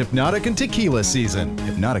season is Hypnotic and Tequila season.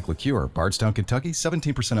 Hypnotic Liqueur, Bardstown, Kentucky,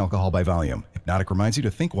 17% alcohol by volume. Hypnotic reminds you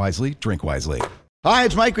to think wisely, drink wisely. Hi,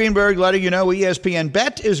 it's Mike Greenberg letting you know ESPN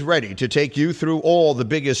Bet is ready to take you through all the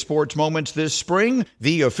biggest sports moments this spring.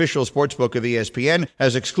 The official sportsbook of ESPN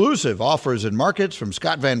has exclusive offers and markets from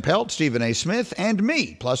Scott Van Pelt, Stephen A. Smith, and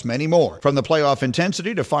me, plus many more. From the playoff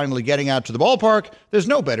intensity to finally getting out to the ballpark, there's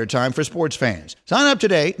no better time for sports fans. Sign up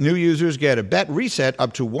today. New users get a bet reset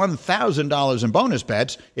up to $1,000 in bonus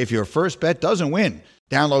bets if your first bet doesn't win.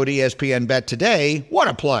 Download ESPN Bet today. What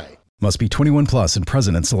a play. Must be 21 plus and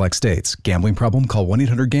present in select states. Gambling problem? Call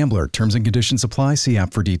 1-800-GAMBLER. Terms and conditions apply. See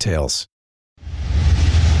app for details.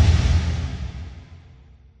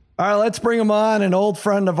 All right, let's bring him on. An old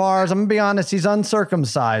friend of ours. I'm going to be honest, he's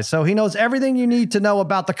uncircumcised, so he knows everything you need to know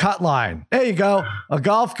about the cut line. There you go. A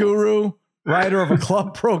golf guru, writer of a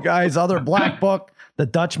Club Pro Guy's other black book, the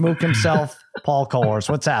Dutch Mook himself, Paul Koehorst.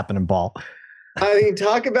 What's happening, Paul? I mean,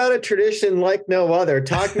 talk about a tradition like no other.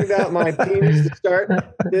 Talking about my penis to start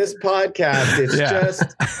this podcast. It's just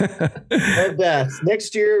the best.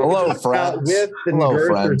 Next year, hello, friends. Width and girth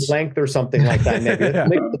or length or something like that. Maybe let's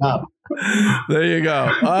mix it up. There you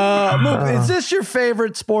go. Mook, is this your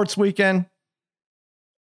favorite sports weekend?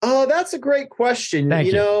 Oh, that's a great question.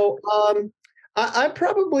 Thank you. I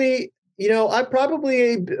probably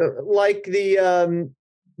like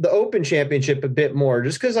the Open Championship a bit more,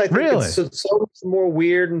 just because I think it's so much more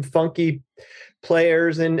weird and funky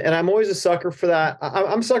players, and I'm always a sucker for that.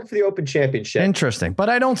 I'm a sucker for the Open Championship. Interesting, but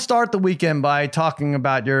I don't start the weekend by talking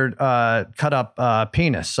about your cut up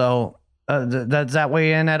penis. So does that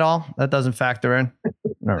weigh in at all? That doesn't factor in.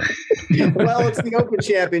 All right. Well, it's the Open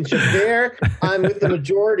Championship. There, I'm with the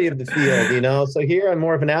majority of the field, so here I'm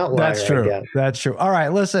more of an outlier. That's true. That's true. All right,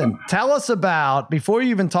 listen, tell us about, before you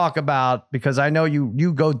even talk about, because I know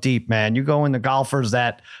you go deep, man. You go into golfers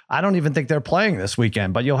that I don't even think they're playing this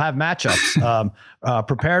weekend, but you'll have matchups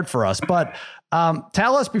prepared for us. But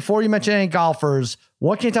tell us, before you mention any golfers,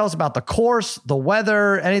 what can you tell us about the course, the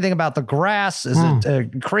weather, anything about the grass? Is it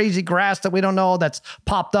a crazy grass that we don't know that's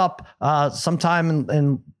popped up sometime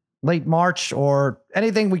in late March, or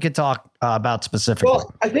anything we could talk about specifically?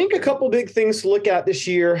 Well, I think a couple big things to look at this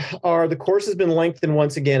year are the course has been lengthened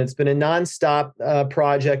once again. It's been a nonstop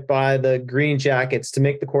project by the Green Jackets to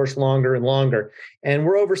make the course longer and longer. And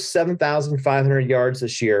we're over 7,500 yards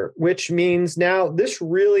this year, which means now this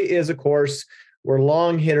really is a course where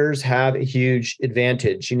long hitters have a huge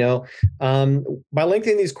advantage. By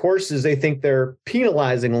lengthening these courses, they think they're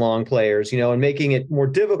penalizing long players, and making it more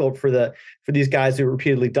difficult for these guys who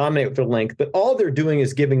repeatedly dominate with their length. But all they're doing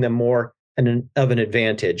is giving them more of an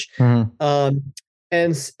advantage. Mm-hmm.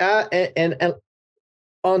 And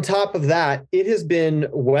on top of that, it has been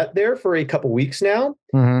wet there for a couple weeks now,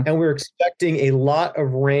 and we're expecting a lot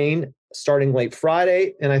of rain starting late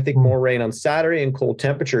Friday, and I think more rain on Saturday and cold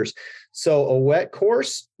temperatures. So a wet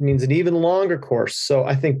course means an even longer course. So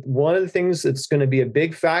I think one of the things that's going to be a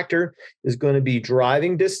big factor is going to be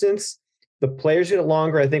driving distance. The players get it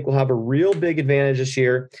longer, I think, will have a real big advantage this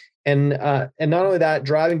year. And not only that,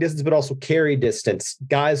 driving distance, but also carry distance.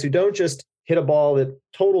 Guys who don't just hit a ball that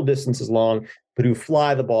total distance is long, but who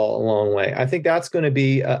fly the ball a long way. I think that's going to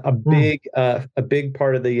be a big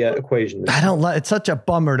part of the equation. It's such a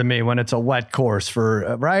bummer to me when it's a wet course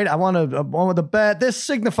for right. I want one with the bad. This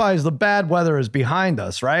signifies the bad weather is behind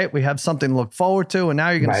us, right? We have something to look forward to, and now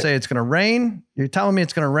you're going to say it's going to rain. You're telling me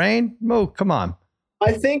it's going to rain? Oh, come on.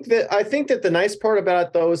 I think that the nice part about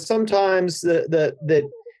it though is sometimes that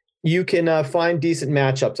you can find decent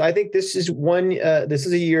matchups. I think this is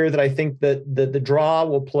a year that I think that the draw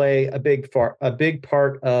will play a big part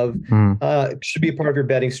of should be a part of your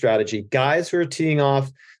betting strategy. Guys who are teeing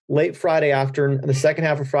off late Friday afternoon, the second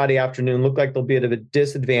half of Friday afternoon, look like they'll be at a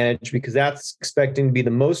disadvantage because that's expecting to be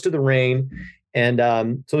the most of the rain. And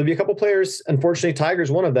so there'll be a couple players, unfortunately,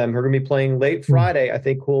 Tiger's one of them, who are going to be playing late Friday. I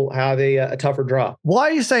think will have a tougher draw. Why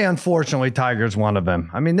do you say, unfortunately, Tiger's one of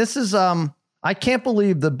them? I mean, this is I can't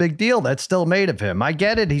believe the big deal that's still made of him. I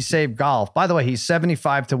get it. He saved golf. By the way, he's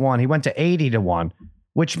 75-1. He went to 80-1,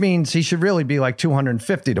 which means he should really be like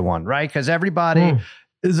 250-1, right? Because everybody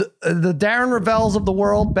is the Darren Ravels of the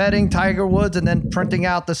world betting Tiger Woods and then printing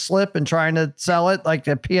out the slip and trying to sell it like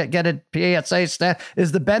get a PSA stat.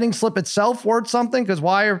 Is the betting slip itself worth something? Because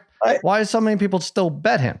why do so many people still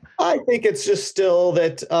bet him? I think it's just still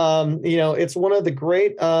that, it's one of the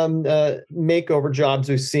great makeover jobs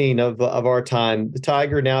we've seen of our time. The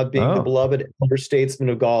Tiger now being the beloved elder statesman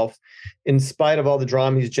of golf, in spite of all the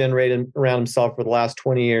drama he's generated around himself for the last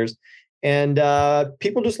 20 years. And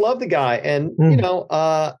people just love the guy. And,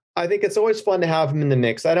 I think it's always fun to have him in the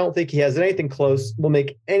mix. I don't think he has anything close, will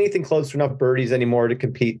make anything close to enough birdies anymore to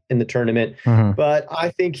compete in the tournament. But I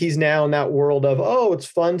think he's now in that world of, it's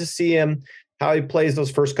fun to see him, how he plays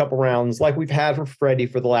those first couple rounds, like we've had for Freddie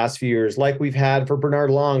for the last few years, like we've had for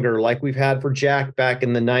Bernard Longer, like we've had for Jack back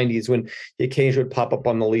in the 90s when he occasionally would pop up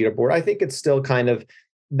on the leaderboard. I think it's still kind of,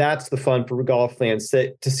 that's the fun for golf fans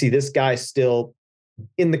to see this guy still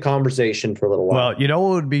in the conversation for a little while. Well, you know what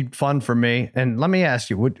would be fun for me? And let me ask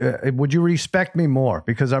you, would you respect me more?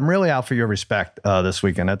 Because I'm really out for your respect this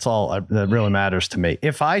weekend. That's all that really matters to me.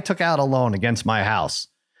 If I took out a loan against my house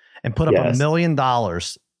and put up $1 million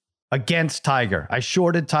against Tiger, I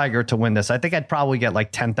shorted Tiger to win this, I think I'd probably get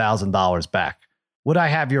like $10,000 back. Would I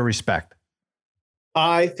have your respect?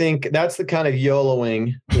 I think that's the kind of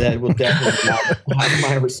YOLOing that will definitely have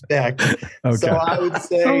my respect. Okay. So I would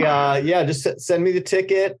say, just send me the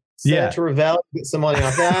ticket, send it to Ravel, get some money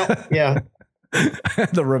off that. Yeah.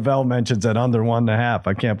 The Ravel mentions at under 1.5.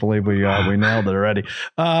 I can't believe we nailed it already.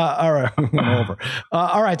 All right. We went over.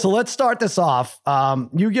 All right. So let's start this off.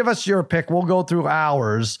 You give us your pick. We'll go through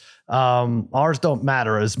ours. Ours don't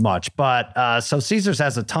matter as much, but so Caesars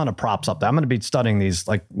has a ton of props up there. I'm going to be studying these,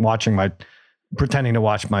 like pretending to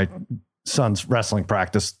watch my son's wrestling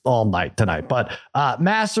practice all night tonight. But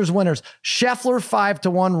Masters winners, Scheffler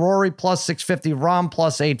 5-1, Rory plus 650, Rahm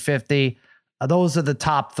plus 850. Those are the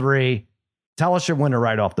top three. Tell us your winner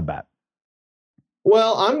right off the bat.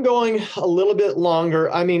 Well, I'm going a little bit longer.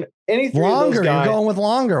 I mean, any three longer, of those guys. You're going with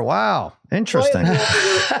longer. Wow. Interesting. And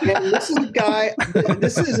this is a guy,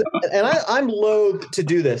 and I'm loath to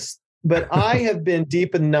do this, but I have been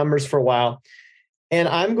deep in numbers for a while. And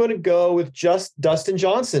I'm going to go with just Dustin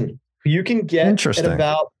Johnson, who you can get at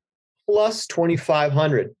about plus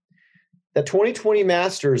 2,500. The 2020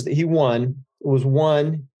 Masters that he won was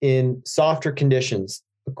won in softer conditions,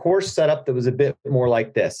 a course setup that was a bit more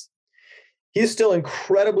like this. He's still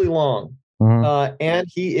incredibly long, and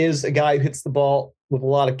he is a guy who hits the ball with a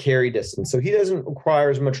lot of carry distance. So he doesn't require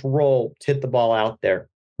as much roll to hit the ball out there.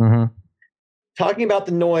 Talking about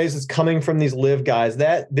the noise that's coming from these live guys,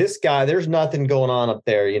 this guy, there's nothing going on up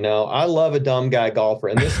there. I love a dumb guy golfer,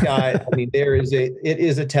 and this guy, I mean, it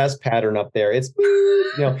is a test pattern up there. It's,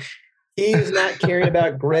 he's not caring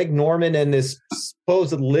about Greg Norman and this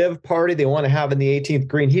supposed live party they want to have in the 18th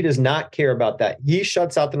green. He does not care about that. He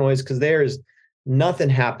shuts out the noise because there is nothing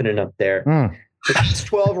happening up there. The last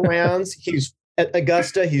 12 rounds, he's at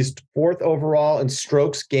Augusta. He's 4th overall in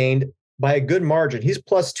strokes gained by a good margin. He's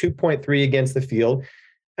plus 2.3 against the field.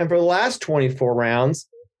 And for the last 24 rounds,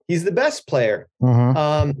 he's the best player.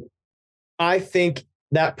 I think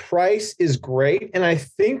that price is great. And I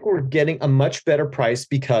think we're getting a much better price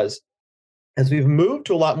because as we've moved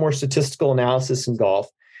to a lot more statistical analysis in golf,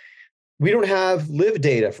 we don't have live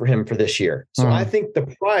data for him for this year. So I think the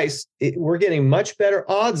price, we're getting much better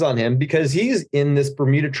odds on him because he's in this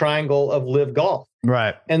Bermuda Triangle of live golf.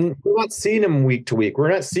 Right. And we're not seeing him week to week.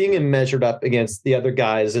 We're not seeing him measured up against the other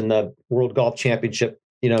guys in the World Golf Championship,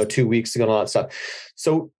 2 weeks ago and all that stuff.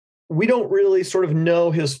 So we don't really sort of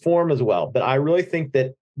know his form as well. But I really think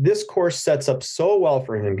that this course sets up so well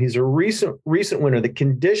for him. He's a recent winner. The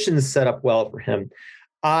conditions set up well for him.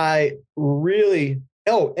 I really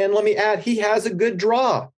Oh, and let me add, he has a good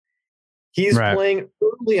draw. He's playing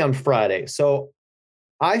early on Friday. So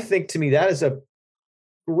I think, to me, that is a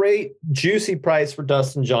great, juicy price for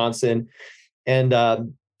Dustin Johnson. And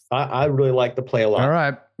I really like the play a lot. All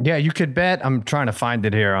right. Yeah, you could bet. I'm trying to find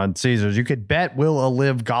it here on Caesars. You could bet will a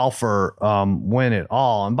live golfer win it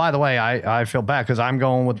all. And by the way, I feel bad because I'm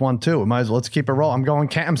going with one too. Might as well, let's keep it rolling. I'm going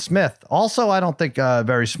Cam Smith. Also, I don't think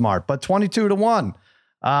very smart, but 22-1.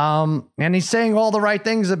 And he's saying all the right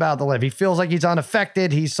things about the live. He feels like he's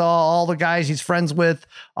unaffected. He saw all the guys he's friends with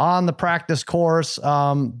on the practice course,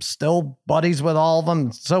 still buddies with all of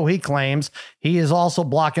them. So he claims. He is also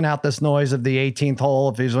blocking out this noise of the 18th hole.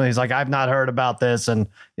 If he's like, I've not heard about this. And,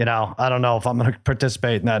 I don't know if I'm going to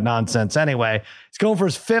participate in that nonsense. Anyway, he's going for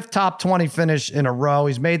his 5th top 20 finish in a row.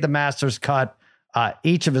 He's made the Masters cut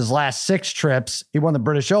each of his last 6 trips. He won the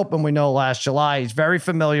British Open, we know, last July. He's very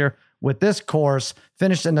familiar with this course,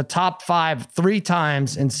 finished in the top 5 3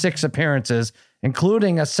 times in 6 appearances,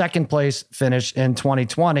 including a 2nd place finish in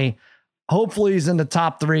 2020. Hopefully he's in the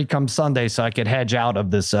top 3 come Sunday so I could hedge out of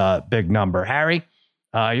this big number. Harry,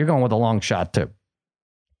 you're going with a long shot too.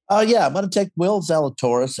 Yeah, I'm going to take Will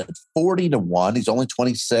Zalatoris at 40-1. He's only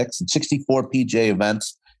 26 and 64 PGA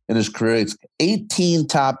events in his career. It's 18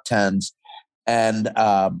 top 10s and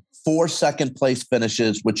 4 second place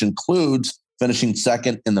finishes, which includes finishing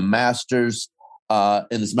second in the Masters,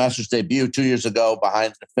 in his Masters debut 2 years ago,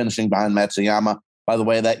 finishing behind Matsuyama. By the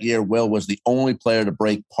way, that year, Will was the only player to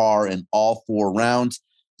break par in all 4 rounds.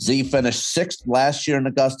 Z finished 6th last year in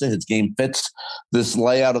Augusta. His game fits this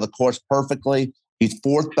layout of the course perfectly. He's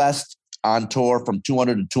 4th best on tour from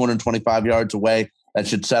 200 to 225 yards away. That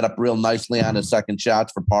should set up real nicely on his second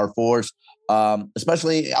shots for par 4s,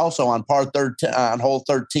 especially also on on hole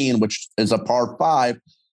 13, which is a par 5.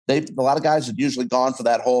 A lot of guys have usually gone for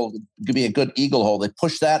that hole. It could be a good eagle hole. They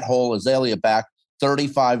push that hole, Azalea, back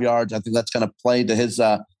 35 yards. I think that's going to play to his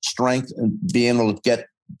strength and being able to get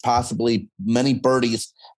possibly many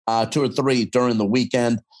birdies, 2 or 3 during the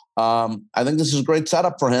weekend. I think this is a great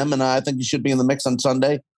setup for him, and I think he should be in the mix on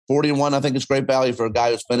Sunday. 40-1, I think it's great value for a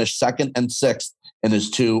guy who's finished 2nd and 6th in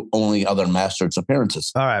his 2 only other Masters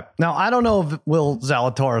appearances. All right. Now, I don't know if Will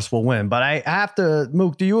Zalatoris will win, but I have to,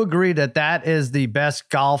 Mook, do you agree that is the best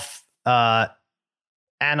golf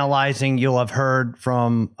analyzing you'll have heard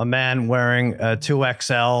from a man wearing a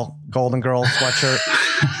 2XL Golden Girls sweatshirt?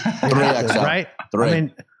 3XL. Right? 3. I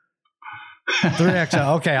mean,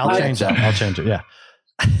 3XL. Okay, I'll change that. I'll change it. Yeah.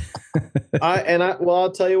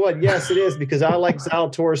 I'll tell you what. Yes, it is, because I like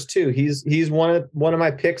Zalatoris too. He's one of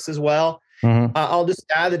my picks as well. Mm-hmm. I'll just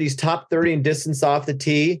add that he's top 30 in distance off the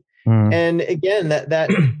tee. Mm-hmm. And again, that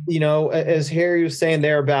as Harry was saying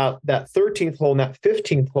there about that 13th hole and that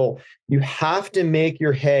 15th hole, you have to make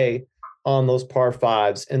your hay on those par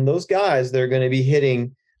 5s. And those guys, they're going to be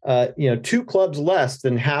hitting 2 clubs less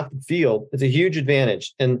than half the field. It's a huge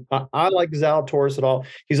advantage. And I like Zalatoris at all.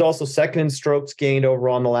 He's also 2nd in strokes gained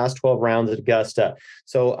overall in the last 12 rounds at Augusta.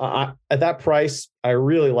 So at that price, I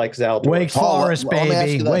really like Zalatoris. Wake Forest,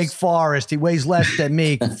 baby. Wake Forest. He weighs less than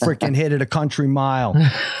me. Freaking hit it a country mile.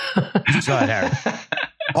 Sorry, Harry.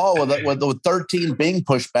 Paul, with 13 being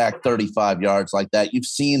pushed back 35 yards like that, you've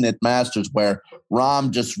seen at Masters where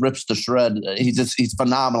Rahm just rips the shred. He's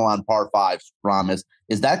phenomenal on par 5s, Rahm is.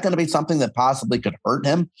 Is that going to be something that possibly could hurt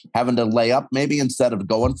him, having to lay up maybe instead of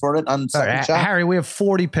going for it on second shot? Harry, we have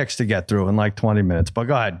 40 picks to get through in like 20 minutes, but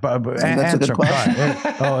go ahead. That's a good question.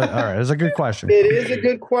 All right. It's a good question. It is a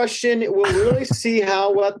good question. We'll really see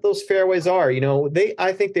what those fairways are.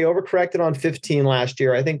 I think they overcorrected on 15 last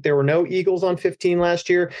year. I think there were no eagles on 15 last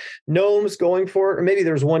year. No one was going for it, or maybe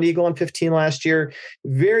there was one eagle on 15 last year.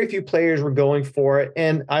 Very few players were going for it.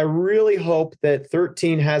 And I really hope that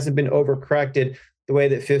 13 hasn't been overcorrected the way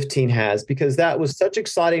that 15 has, because that was such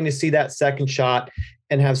exciting to see that second shot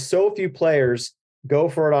and have so few players go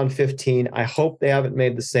for it on 15. I hope they haven't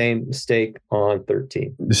made the same mistake on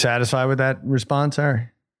 13. You satisfied with that response, Harry?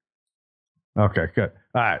 Okay, good.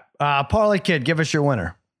 All right. Parlay Kid, give us your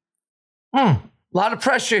winner. A lot of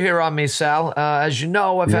pressure here on me, Sal. As you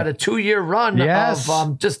know, I've had a 2-year run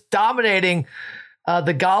of just dominating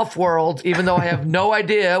the golf world, even though I have no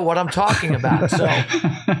idea what I'm talking about. So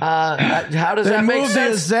how does that make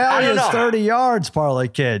sense? The Azaleas 30 yards, Parlay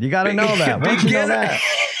Kid. You got to know that. Once you know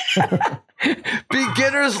that.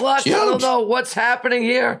 Beginner's luck. I don't know what's happening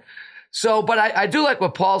here. So, but I do like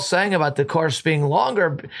what Paul's saying about the course being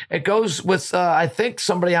longer. It goes with, I think,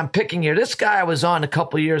 somebody I'm picking here. This guy I was on a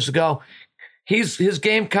couple of years ago. His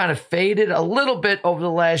game kind of faded a little bit over the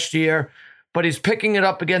last year, but he's picking it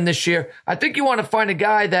up again this year. I think you want to find a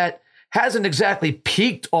guy that hasn't exactly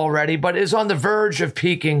peaked already, but is on the verge of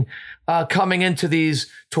peaking coming into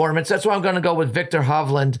these tournaments. That's why I'm going to go with Victor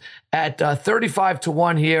Hovland at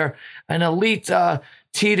 35-1 here. An elite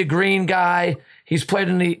tee to green guy. He's played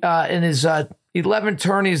in his 11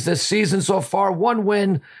 tourneys this season so far. 1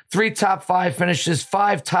 win, 3 top 5 finishes,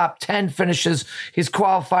 5 top 10 finishes. He's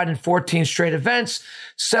qualified in 14 straight events,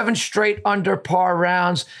 7 straight under par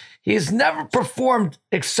rounds. He's never performed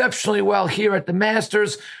exceptionally well here at the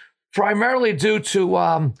Masters, primarily due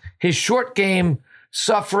to his short game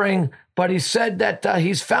suffering. But he said that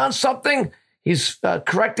he's found something. He's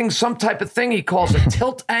correcting some type of thing he calls a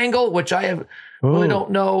tilt angle, which I really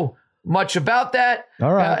don't know much about that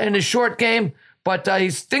in his short game. But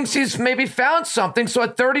he thinks he's maybe found something. So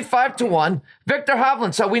at 35-1, Victor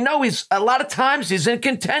Hovland. So we know he's a lot of times he's in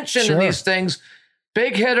contention in these things.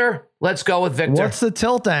 Big hitter. Let's go with Victor. What's the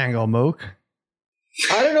tilt angle, Mook?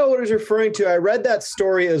 I don't know what he's referring to. I read that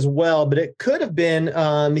story as well, but it could have been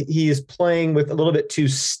he's playing with a little bit too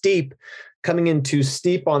steep, coming in too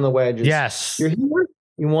steep on the wedges. Yes. You're here.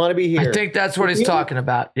 You want to be here. I think that's what he's talking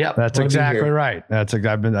about. Yep. That's exactly right. I've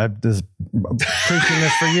been preaching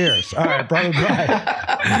this for years. All right, brother Brian.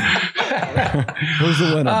 Who's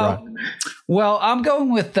the winner, Brian? Well, I'm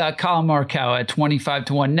going with Colin Morikawa at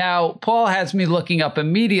 25-1. Now, Paul has me looking up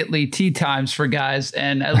immediately tee times for guys,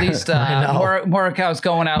 and at least Morikawa's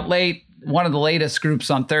going out late. One of the latest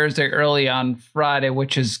groups on Thursday, early on Friday,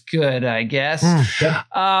 which is good, I guess.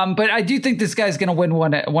 But I do think this guy's going to win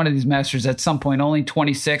one of these Masters at some point. Only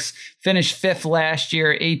 26, finished 5th last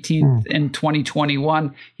year, 18th in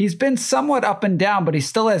 2021. He's been somewhat up and down, but he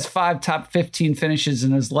still has 5 top 15 finishes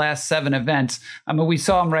in his last 7 events. I mean, we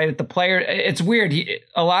saw him right at the Player. It's weird.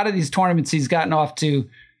 A lot of these tournaments he's gotten off to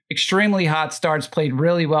extremely hot starts, played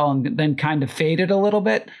really well, and then kind of faded a little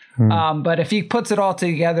bit. But if he puts it all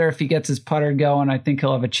together, if he gets his putter going, I think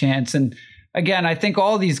he'll have a chance. And again, I think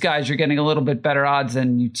all these guys are getting a little bit better odds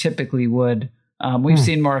than you typically would. We've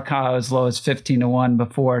seen Morikawa as low as 15-1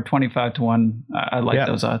 before, 25-1. I like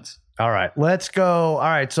those odds. All right, let's go. All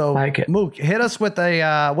right, so Mook, hit us with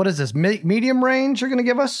a, what is this, medium range you're going to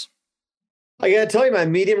give us? I got to tell you, my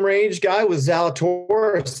medium range guy was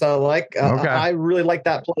Zalatoris. I really like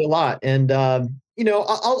that play a lot. And,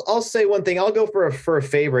 I'll say one thing. I'll go for a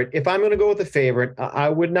favorite. If I'm going to go with a favorite, I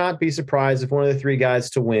would not be surprised if one of the 3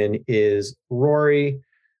 guys to win is Rory,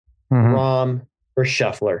 Rahm, or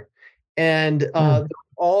Scheffler. And they're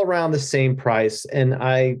all around the same price. And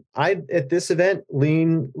I at this event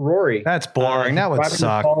lean Rory. That's boring. That would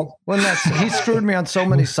suck. He screwed me on so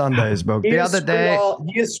many Sundays, Bo. The other day,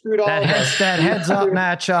 he has screwed all of us. That heads up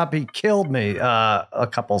matchup, he killed me a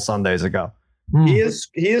couple Sundays ago. He has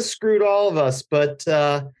screwed all of us, but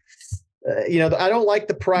I don't like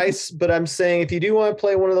the price, but I'm saying if you do want to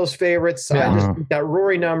play one of those favorites, I just think that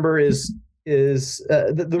Rory number is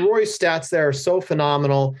the Rory stats there are so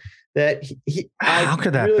phenomenal that how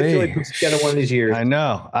could that really be? feel like puts together one of these years. I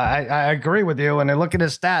know. I agree with you. And I look at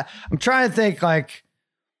his stat. I'm trying to think like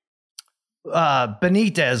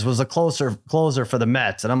Benitez was a closer for the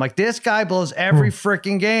Mets. And I'm like, this guy blows every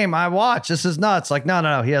freaking game I watch. This is nuts. Like,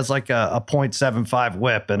 no. He has like a 0.75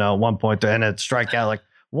 whip and a 1.2 and a strikeout. Like,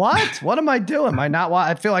 what? What am I doing? Am I not?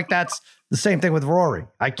 I feel like that's the same thing with Rory.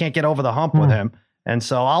 I can't get over the hump with him. And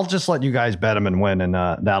so I'll just let you guys bet him and win, and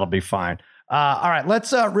that'll be fine. All right,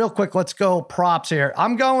 let's real quick. Let's go props here.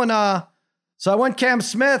 I'm going. So I went Cam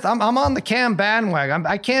Smith. I'm on the Cam bandwagon.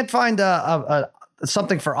 I can't find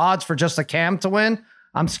something for odds for just a Cam to win.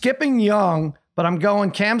 I'm skipping Young, but I'm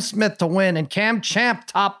going Cam Smith to win and Cam Champ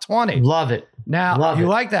top 20. Love it. Now you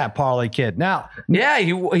like that parlay kid. Now, yeah,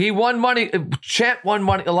 he won money. Champ won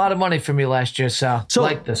money, a lot of money for me last year, Sal. So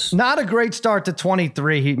like this, not a great start to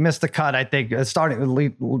 23. He missed the cut. I think starting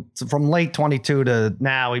from late 22 to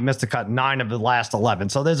now, he missed the cut 9 of the last 11.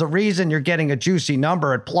 So there's a reason you're getting a juicy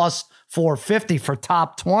number at plus 450 for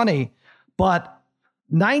top 20, but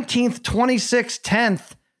 19th, 26th,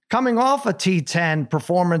 10th, coming off a T10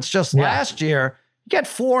 performance just last year. You get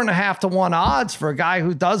 4.5-1 odds for a guy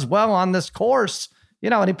who does well on this course,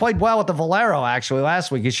 and he played well with the Valero actually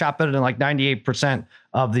last week. He shot better than like 98%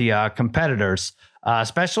 of the competitors,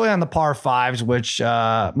 especially on the par 5s, which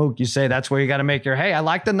Mook, you say that's where you got to make your hay. I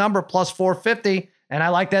like the number plus 450, and I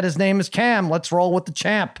like that his name is Cam. Let's roll with the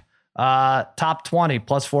champ. Top 20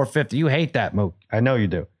 plus 450. You hate that, Mook. I know you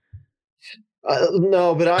do.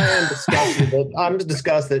 No, but I am disgusted. I'm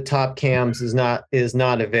disgusted that Top Cams is not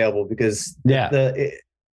available because let's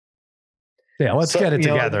get it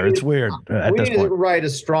together. It's weird at this point. We need to write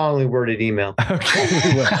a strongly worded email. Okay,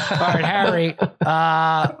 we will. All right, Harry.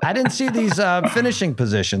 I didn't see these finishing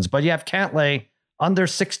positions, but you have Cantlay under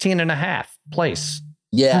 16.5 place.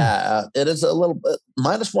 Yeah, it is a little bit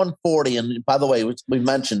minus 140. And by the way, we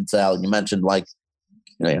mentioned, Sal, you mentioned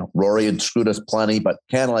Rory had screwed us plenty, but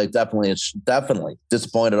Cantlay definitely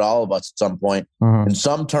disappointed all of us at some point in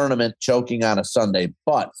some tournament, choking on a Sunday.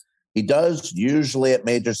 But he does usually at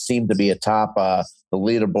majors seem to be atop the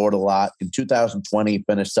leaderboard a lot. In 2020, he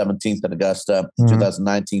finished 17th at Augusta.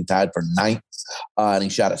 2019, tied for 9th, and he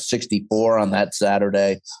shot a 64 on that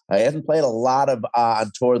Saturday. He hasn't played a lot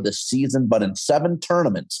on tour this season, but in 7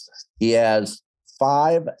 tournaments, he has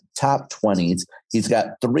 5 top 20s. He's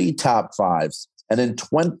got 3 top 5s. And in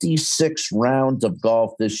 26 rounds of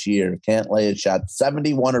golf this year, Cantlay has shot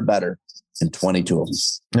 71 or better in 22 of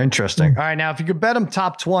them. Interesting. All right. Now, if you could bet him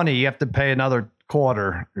top 20, you have to pay another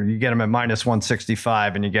quarter. Or you get him at minus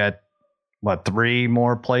 165 and you get, 3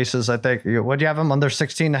 more places, I think. What do you have him under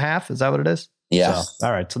 16.5? Is that what it is? Yeah. So,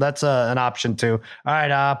 all right. So that's an option too. All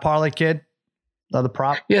right. Parlay Kid. Another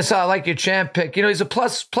prop. Yes, I like your champ pick. He's a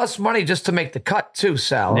plus money just to make the cut too,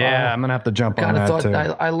 Sal. Yeah, I'm gonna have to jump on that too.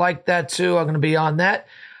 I like that too. I'm gonna be on that.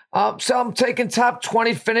 So I'm taking top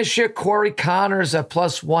 20 finish here. Corey Connors at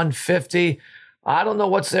plus 150. I don't know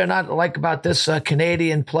what's there not to like about this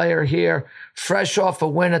Canadian player here. Fresh off a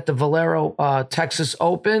win at the Valero Texas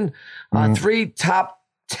Open. 3 top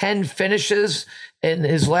 10 finishes in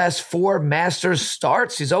his last 4 Masters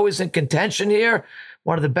starts. He's always in contention here.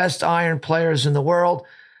 One of the best iron players in the world.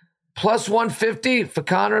 Plus 150 for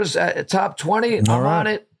Connors at top 20. I'm on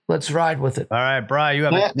it. Let's ride with it. All right, Brian, you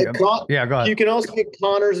have it. Yeah, go ahead. You can also get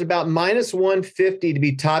Connors about minus 150 to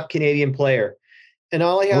be top Canadian player. And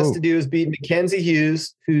all he has to do is beat Mackenzie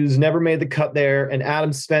Hughes, who's never made the cut there, and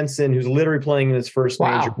Adam Svensson, who's literally playing in his first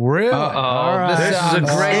major. Really? All right. This is a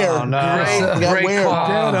great call.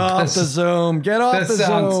 Get off the Zoom. Get off the Zoom.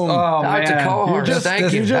 Oh, man. To Koehorst.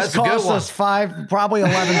 Thank you. You just cost us probably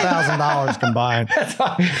 $11,000 combined. It's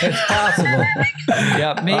possible.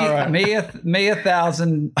 Yeah, me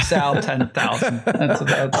 1,000, Sal 10,000. That's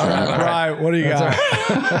right. What do you got?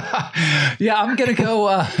 Yeah, I'm gonna go.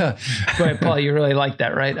 Go ahead, Paul. You really like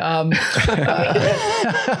that, right? I'm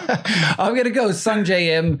going to go Sung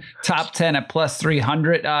J M top 10 at plus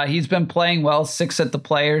 300. He's been playing well, 6 at the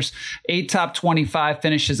Players, 8 top 25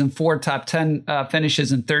 finishes and 4 top 10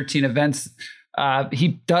 finishes in 13 events.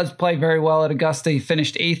 He does play very well at Augusta. He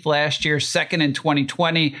finished 8th last year, 2nd in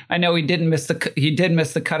 2020. I know he did miss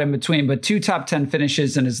the cut in between, but 2 top 10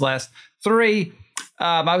 finishes in his last 3.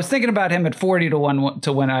 I was thinking about him at 40 to 1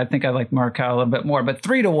 to win. I think I like Markel a little bit more, but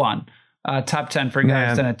 3 to 1. Top 10 for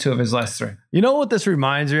guys and at 2 of his last 3. You know what this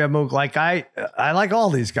reminds me of, Mook? Like I like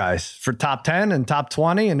all these guys for top 10 and top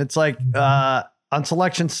 20. And it's like on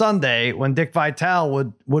Selection Sunday when Dick Vitale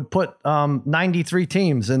would put 93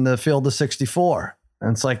 teams in the field of 64.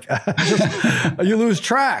 And it's like, you lose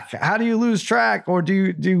track. How do you lose track? Or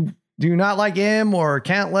do you not like him or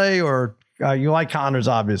Cantlay or you like Connors,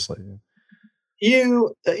 obviously?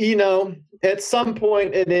 You know, at some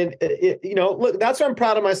point, and then, look, that's why I'm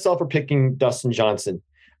proud of myself for picking Dustin Johnson.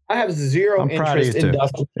 I have zero interest in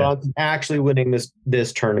Dustin Johnson actually winning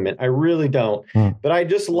this tournament. I really don't. But I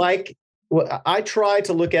just I try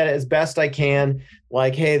to look at it as best I can.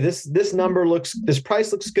 Like, hey, this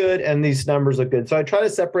price looks good, and these numbers look good. So I try to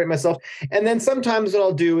separate myself. And then sometimes what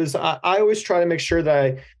I'll do is I always try to make sure that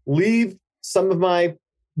I leave some of my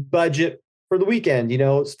budget for the weekend,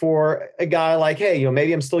 it's for a guy like, hey,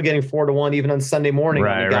 maybe I'm still getting 4 to 1 even on Sunday morning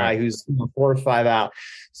on a guy who's 4 or 5 out.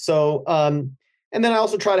 So, and then I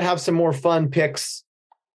also try to have some more fun picks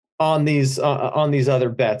on these other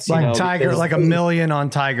bets. Like Tiger, like $1 million on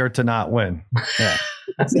Tiger to not win. Yeah,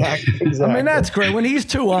 exactly. I mean, that's great when he's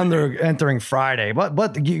 2 under entering Friday,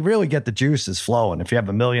 but you really get the juices flowing if you have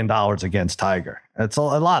 $1 million against Tiger. It's a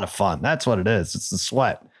lot of fun. That's what it is. It's the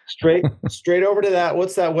sweat. Straight over to that.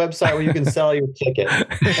 What's that website where you can sell your ticket?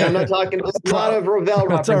 And I'm not talking. This is not a Ravel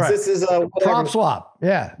reference. Right. This is a Prop Swap.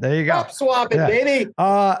 Yeah, there you go. Prop Swap it, baby.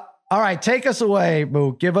 All right, take us away,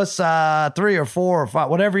 Boo. Give us 3 or 4 or 5,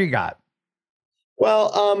 whatever you got.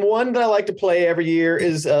 Well, one that I like to play every year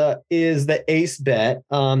is the ace bet.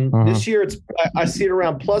 This year I see it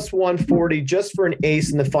around plus 140 just for an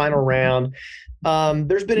ace in the final round.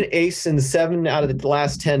 There's been an ace in 7 out of the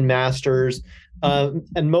last 10 Masters.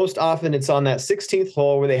 And most often it's on that 16th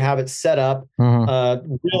hole where they have it set up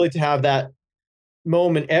really to have that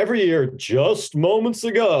moment every year, just moments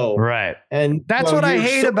ago. Right. And that's what I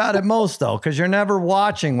hate about it most, though, because you're never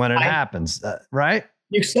watching when it happens, right?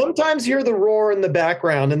 You sometimes hear the roar in the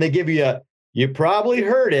background and they give you you probably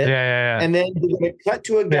heard it. Yeah. And then you cut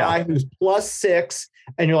to a guy who's plus 6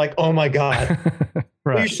 and you're like, oh my God.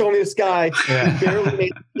 You show me this guy who barely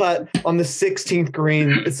made the cut on the 16th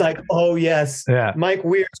green. It's like, oh yes, Mike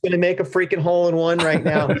Weir's going to make a freaking hole in one right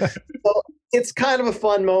now. So it's kind of a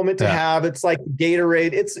fun moment to have. It's like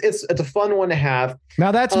Gatorade. It's a fun one to have.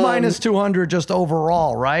 Now that's minus 200 just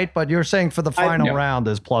overall, right? But you're saying for the final round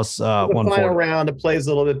is plus 140. The final round, it plays a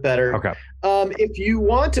little bit better. Okay. If you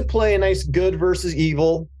want to play a nice good versus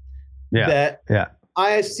evil bet,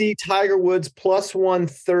 I see Tiger Woods plus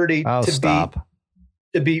 130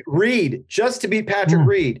 to beat Reed, just to beat Patrick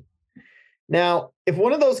Reed. Now, if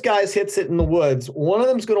one of those guys hits it in the woods, one of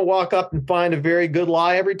them's going to walk up and find a very good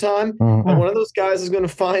lie every time, and one of those guys is going to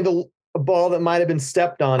find a ball that might have been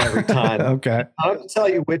stepped on every time. Okay. I don't have to tell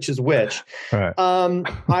you which is which. Right.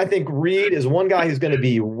 I think Reed is one guy who's going to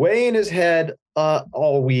be way in his head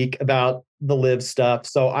all week about the live stuff.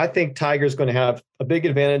 So I think Tiger's going to have a big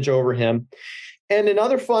advantage over him. And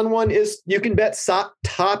another fun one is you can bet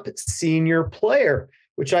top senior player,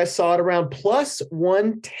 which I saw it around plus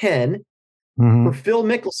 110 for Phil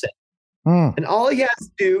Mickelson. And all he has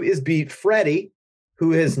to do is beat Freddie,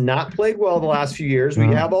 who has not played well the last few years. We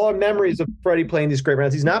have all our memories of Freddie playing these great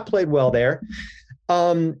rounds. He's not played well there.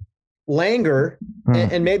 Langer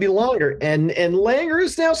and maybe longer. And Langer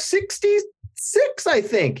is now 66, I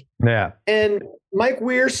think. Yeah. And Mike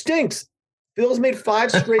Weir stinks. Phil's made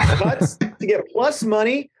 5 straight cuts to get plus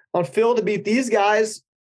money on Phil to beat these guys.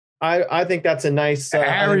 I think that's a nice.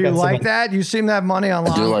 Harry, you like that? You seem to have money on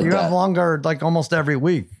Longer. Like have Longer like almost every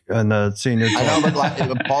week in the senior tour. I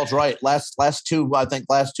know, but Paul's right. Last two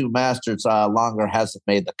Masters, Longer hasn't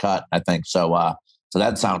made the cut. I think so. So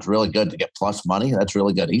that sounds really good to get plus money. That's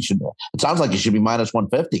really good. It sounds like he should be minus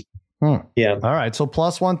 150. Yeah. All right. So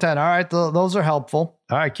plus 110. All right. Those are helpful.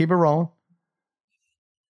 All right. Keep it rolling.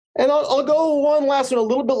 And I'll go one last one, a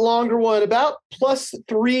little bit longer one, about plus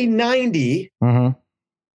 390.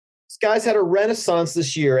 This guy's had a renaissance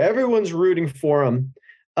this year. Everyone's rooting for him,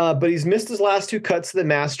 but he's missed his last 2 cuts to the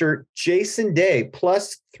Master. Jason Day,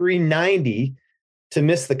 plus 390 to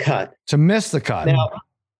miss the cut. Now,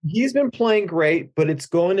 he's been playing great, but it's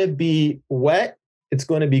going to be wet. It's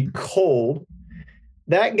going to be cold.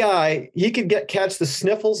 That guy, he could catch the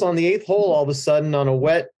sniffles on the 8th hole all of a sudden on a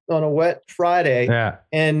wet Friday. Yeah.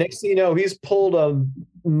 And next thing you know, he's pulled a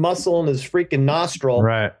muscle in his freaking nostril.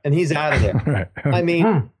 Right. And he's out of there. Right. I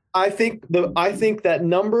mean, I think that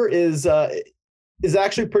number is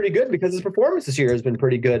actually pretty good because his performance this year has been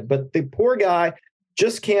pretty good. But the poor guy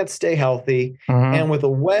just can't stay healthy. And with a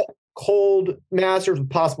wet, cold Masters with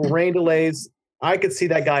possible rain delays, I could see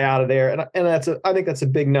that guy out of there. And I think that's a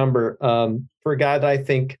big number for a guy that I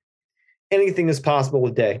think anything is possible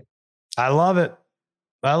with Day. I love it.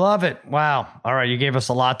 Wow. All right. You gave us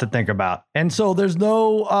a lot to think about. And so there's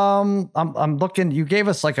no, I'm looking, you gave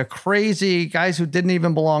us like a crazy guys who didn't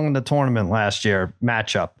even belong in the tournament last year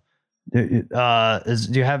matchup. Do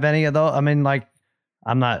you have any of those? I mean, like,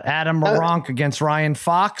 I'm not Adam Moronk against Ryan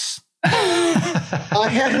Fox. I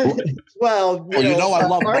haven't. Well, you know I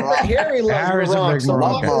love Moronk. Harry loves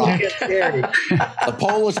Moronk. The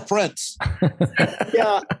Polish Prince.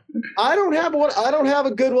 Yeah, I don't have one. I don't have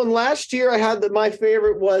a good one. Last year, I had my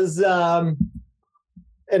favorite was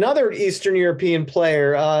another Eastern European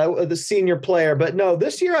player, the senior player. But no,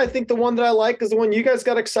 this year I think the one that I like is the one you guys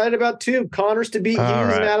got excited about too. Koehorst to beat Hughes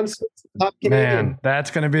and Adam Smith, top Canadian. Man, that's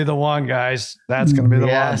going to be the one, guys. That's going to be the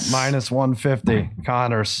one. Minus 150.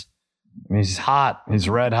 Koehorst. I mean, he's hot. He's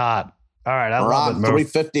red hot. All right, I love it. Mook.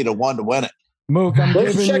 350 to 1 to win it. Mook, I'm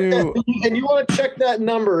giving you. And you want to check that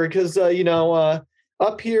number because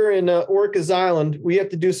up here in Orcas Island, we have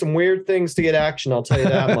to do some weird things to get action. I'll tell you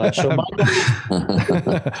that much. So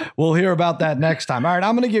we'll hear about that next time. All right,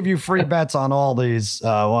 I'm going to give you free bets on all these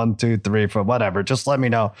 1, 2, 3, 4, whatever. Just let me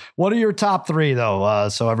know. What are your top 3 though?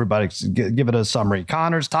 So everybody give it a summary.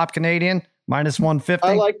 Koehorst, top Canadian, minus 150.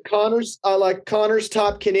 I like Koehorst,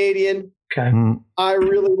 top Canadian. Okay. I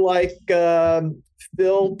really like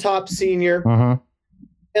Phil, top senior.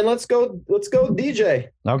 And let's go DJ.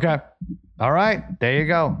 Okay. All right, there you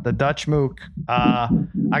go. The Dutch Mook. I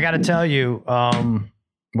got to tell you,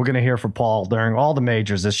 we're going to hear from Paul during all the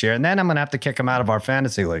majors this year, and then I'm going to have to kick him out of our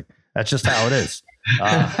fantasy league. That's just how it is.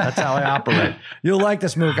 That's how I operate. You'll like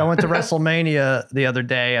this, Mook. I went to WrestleMania the other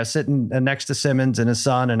day. I was sitting next to Simmons and his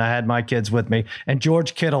son, and I had my kids with me, and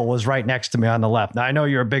George Kittle was right next to me on the left. Now, I know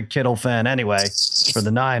you're a big Kittle fan anyway for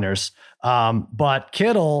the Niners. But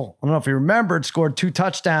Kittle, I don't know if you remembered, scored 2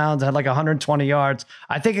 touchdowns, had like 120 yards,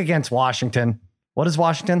 I think against Washington. What is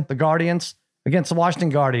Washington? The Guardians? Against the Washington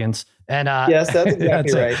Guardians. And yes, that's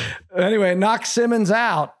exactly right. Anyway, knocked Simmons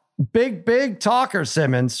out. Big talker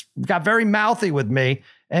Simmons. Got very mouthy with me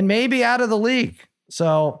and maybe out of the league.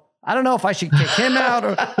 So I don't know if I should kick him out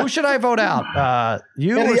or who should I vote out?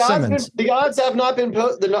 You or Simmons? The odds have not been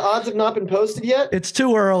posted yet. It's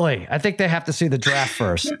too early. I think they have to see the draft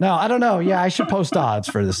first. No, I don't know. Yeah, I should post odds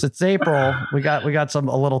for this. It's April. We got a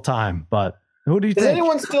little time. But who do you think?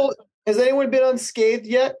 Has anyone been unscathed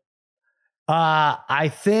yet?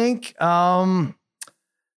 I think. Was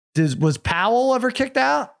Powell ever kicked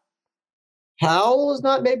out? Powell has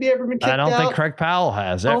not maybe ever been kicked out. I don't think Craig Powell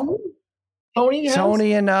has.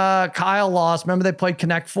 Tony and Kyle lost. Remember they played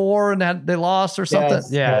Connect 4 and they lost or something?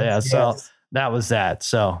 Yes. So that was that.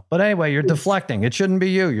 So, but anyway, you're deflecting. It shouldn't be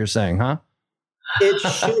you, you're saying, huh?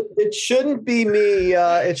 It shouldn't be me.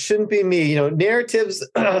 It shouldn't be me. You know, narratives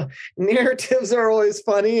are always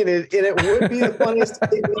funny, and it would be the funniest to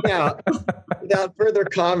take me out without further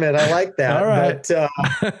comment. I like that. All right. But,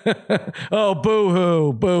 oh,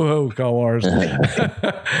 boo-hoo,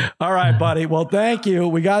 Koehorst. All right, buddy. Well, thank you.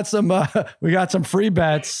 We got some free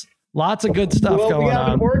bets. Lots of good stuff going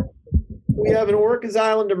on. We have an Orcas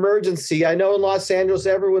Island emergency. I know in Los Angeles,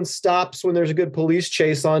 everyone stops when there's a good police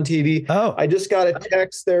chase on TV. Oh, I just got a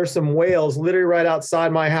text. There are some whales literally right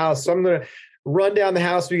outside my house. So I'm going to run down the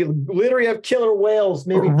house. We literally have killer whales,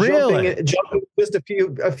 maybe jumping just a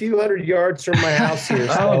few hundred yards from my house here.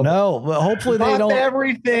 So oh no! Well, hopefully they don't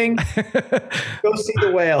everything. Go see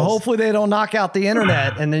the whales. Hopefully they don't knock out the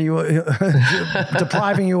internet and then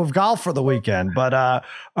depriving you of golf for the weekend. But all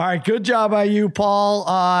right, good job by you, Paul.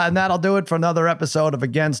 And that'll do it for another episode of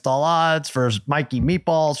Against All Odds. For Mikey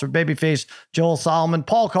Meatballs, for Babyface Joel Solomon,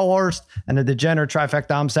 Paul Koehorst, and the degenerate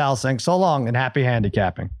trifecta. I'm Sal saying so long and happy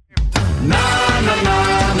handicapping. Na na na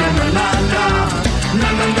na na na na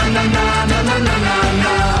na na na na.